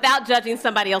 Without judging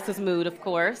somebody else's mood, of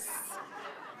course.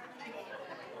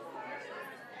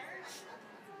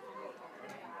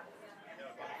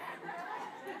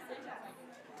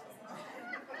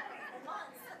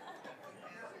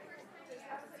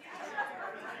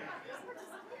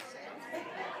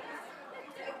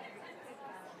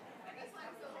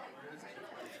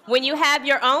 When you have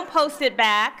your own Post-it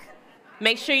back,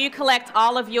 make sure you collect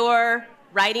all of your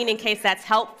writing in case that's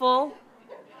helpful.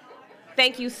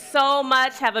 Thank you so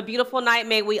much. Have a beautiful night.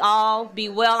 May we all be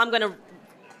well. I'm going to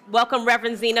welcome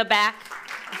Reverend Zina back.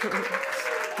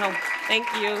 Oh, thank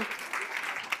you.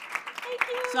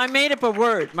 So I made up a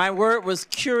word. My word was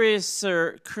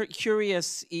curious-er.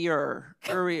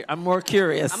 I'm more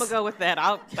curious. I'm going to go with that.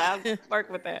 I'll work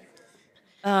with that.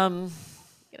 Get out of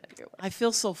here. I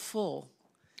feel so full.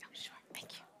 Oh, sure.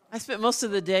 Thank you. I spent most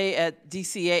of the day at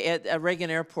DCA at Reagan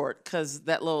Airport because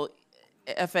that little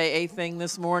FAA thing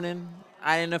this morning,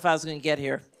 I didn't know if I was going to get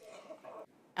here.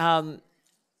 And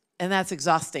that's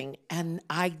exhausting. And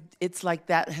it's like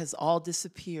that has all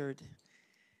disappeared.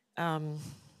 Let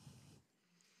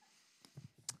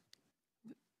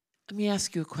me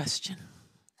ask you a question.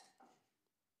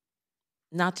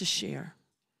 Not to share.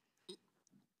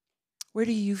 Where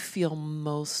do you feel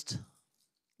most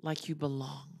like you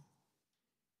belong?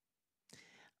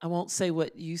 I won't say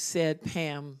what you said,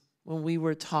 Pam, when we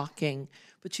were talking,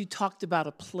 but you talked about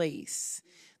a place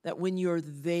that when you're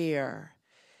there,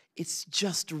 it's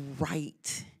just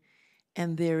right.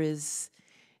 And there is,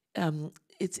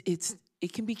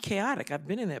 it can be chaotic. I've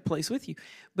been in that place with you,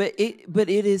 but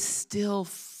it is still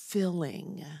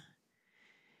filling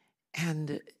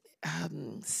and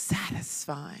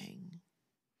satisfying.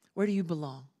 Where do you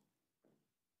belong?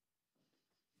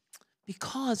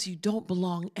 Because you don't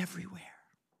belong everywhere.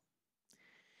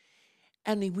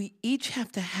 And we each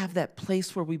have to have that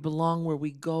place where we belong, where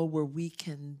we go, where we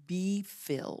can be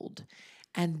filled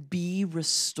and be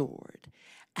restored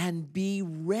and be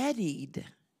readied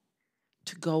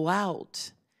to go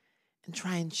out and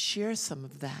try and share some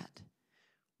of that,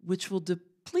 which will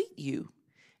deplete you.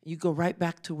 You go right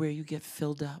back to where you get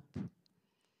filled up.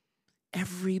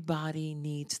 Everybody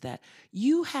needs that.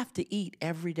 You have to eat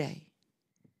every day.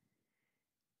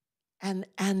 And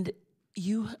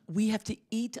we have to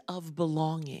eat of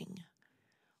belonging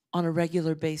on a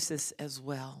regular basis as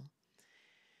well.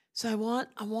 So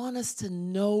I want us to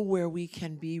know where we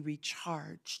can be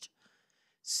recharged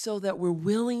so that we're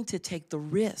willing to take the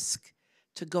risk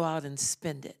to go out and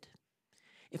spend it.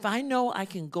 If I know I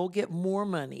can go get more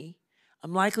money,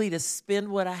 I'm likely to spend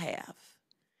what I have.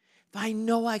 If I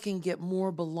know I can get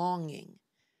more belonging,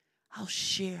 I'll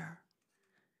share.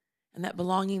 And that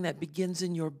belonging that begins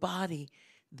in your body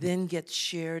then gets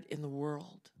shared in the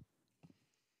world.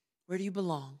 Where do you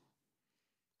belong?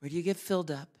 Where do you get filled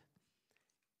up?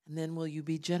 And then will you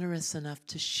be generous enough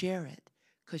to share it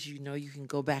because you know you can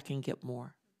go back and get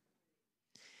more?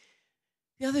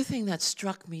 The other thing that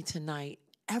struck me tonight,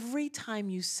 every time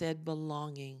you said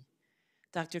belonging,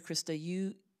 Dr. Krista,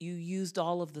 you used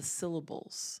all of the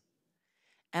syllables.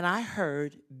 And I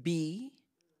heard be,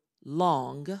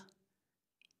 long,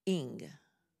 ing.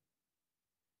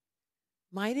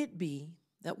 Might it be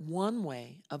that one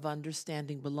way of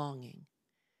understanding belonging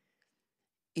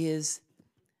is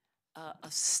a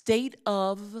state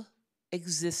of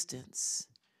existence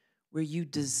where you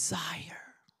desire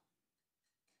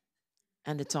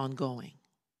and it's ongoing?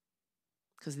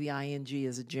 Because the ing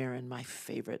is a gerund, my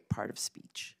favorite part of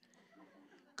speech.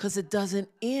 Because it doesn't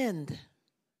end.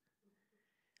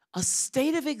 A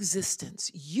state of existence.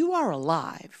 You are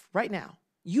alive right now.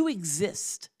 You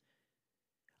exist.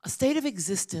 A state of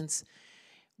existence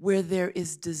where there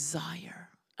is desire.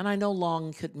 And I know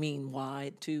long could mean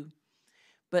wide too,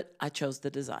 but I chose the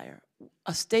desire.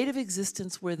 A state of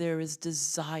existence where there is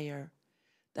desire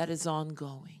that is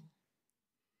ongoing.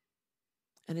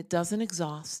 And it doesn't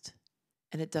exhaust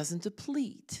and it doesn't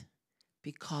deplete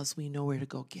because we know where to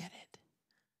go get it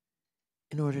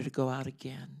in order to go out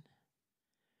again.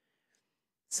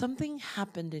 Something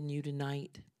happened in you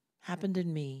tonight, happened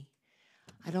in me.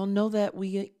 I don't know that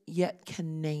we yet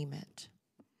can name it,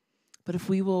 but if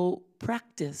we will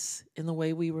practice in the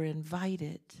way we were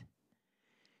invited,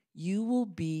 you will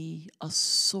be a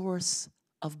source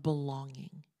of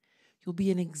belonging. You'll be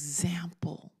an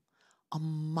example, a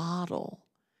model.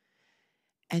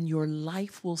 and your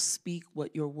life will speak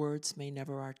what your words may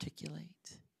never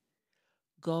articulate.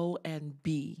 Go and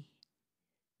be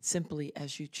simply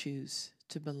as you choose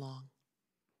to belong.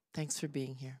 Thanks for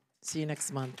being here. See you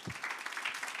next month.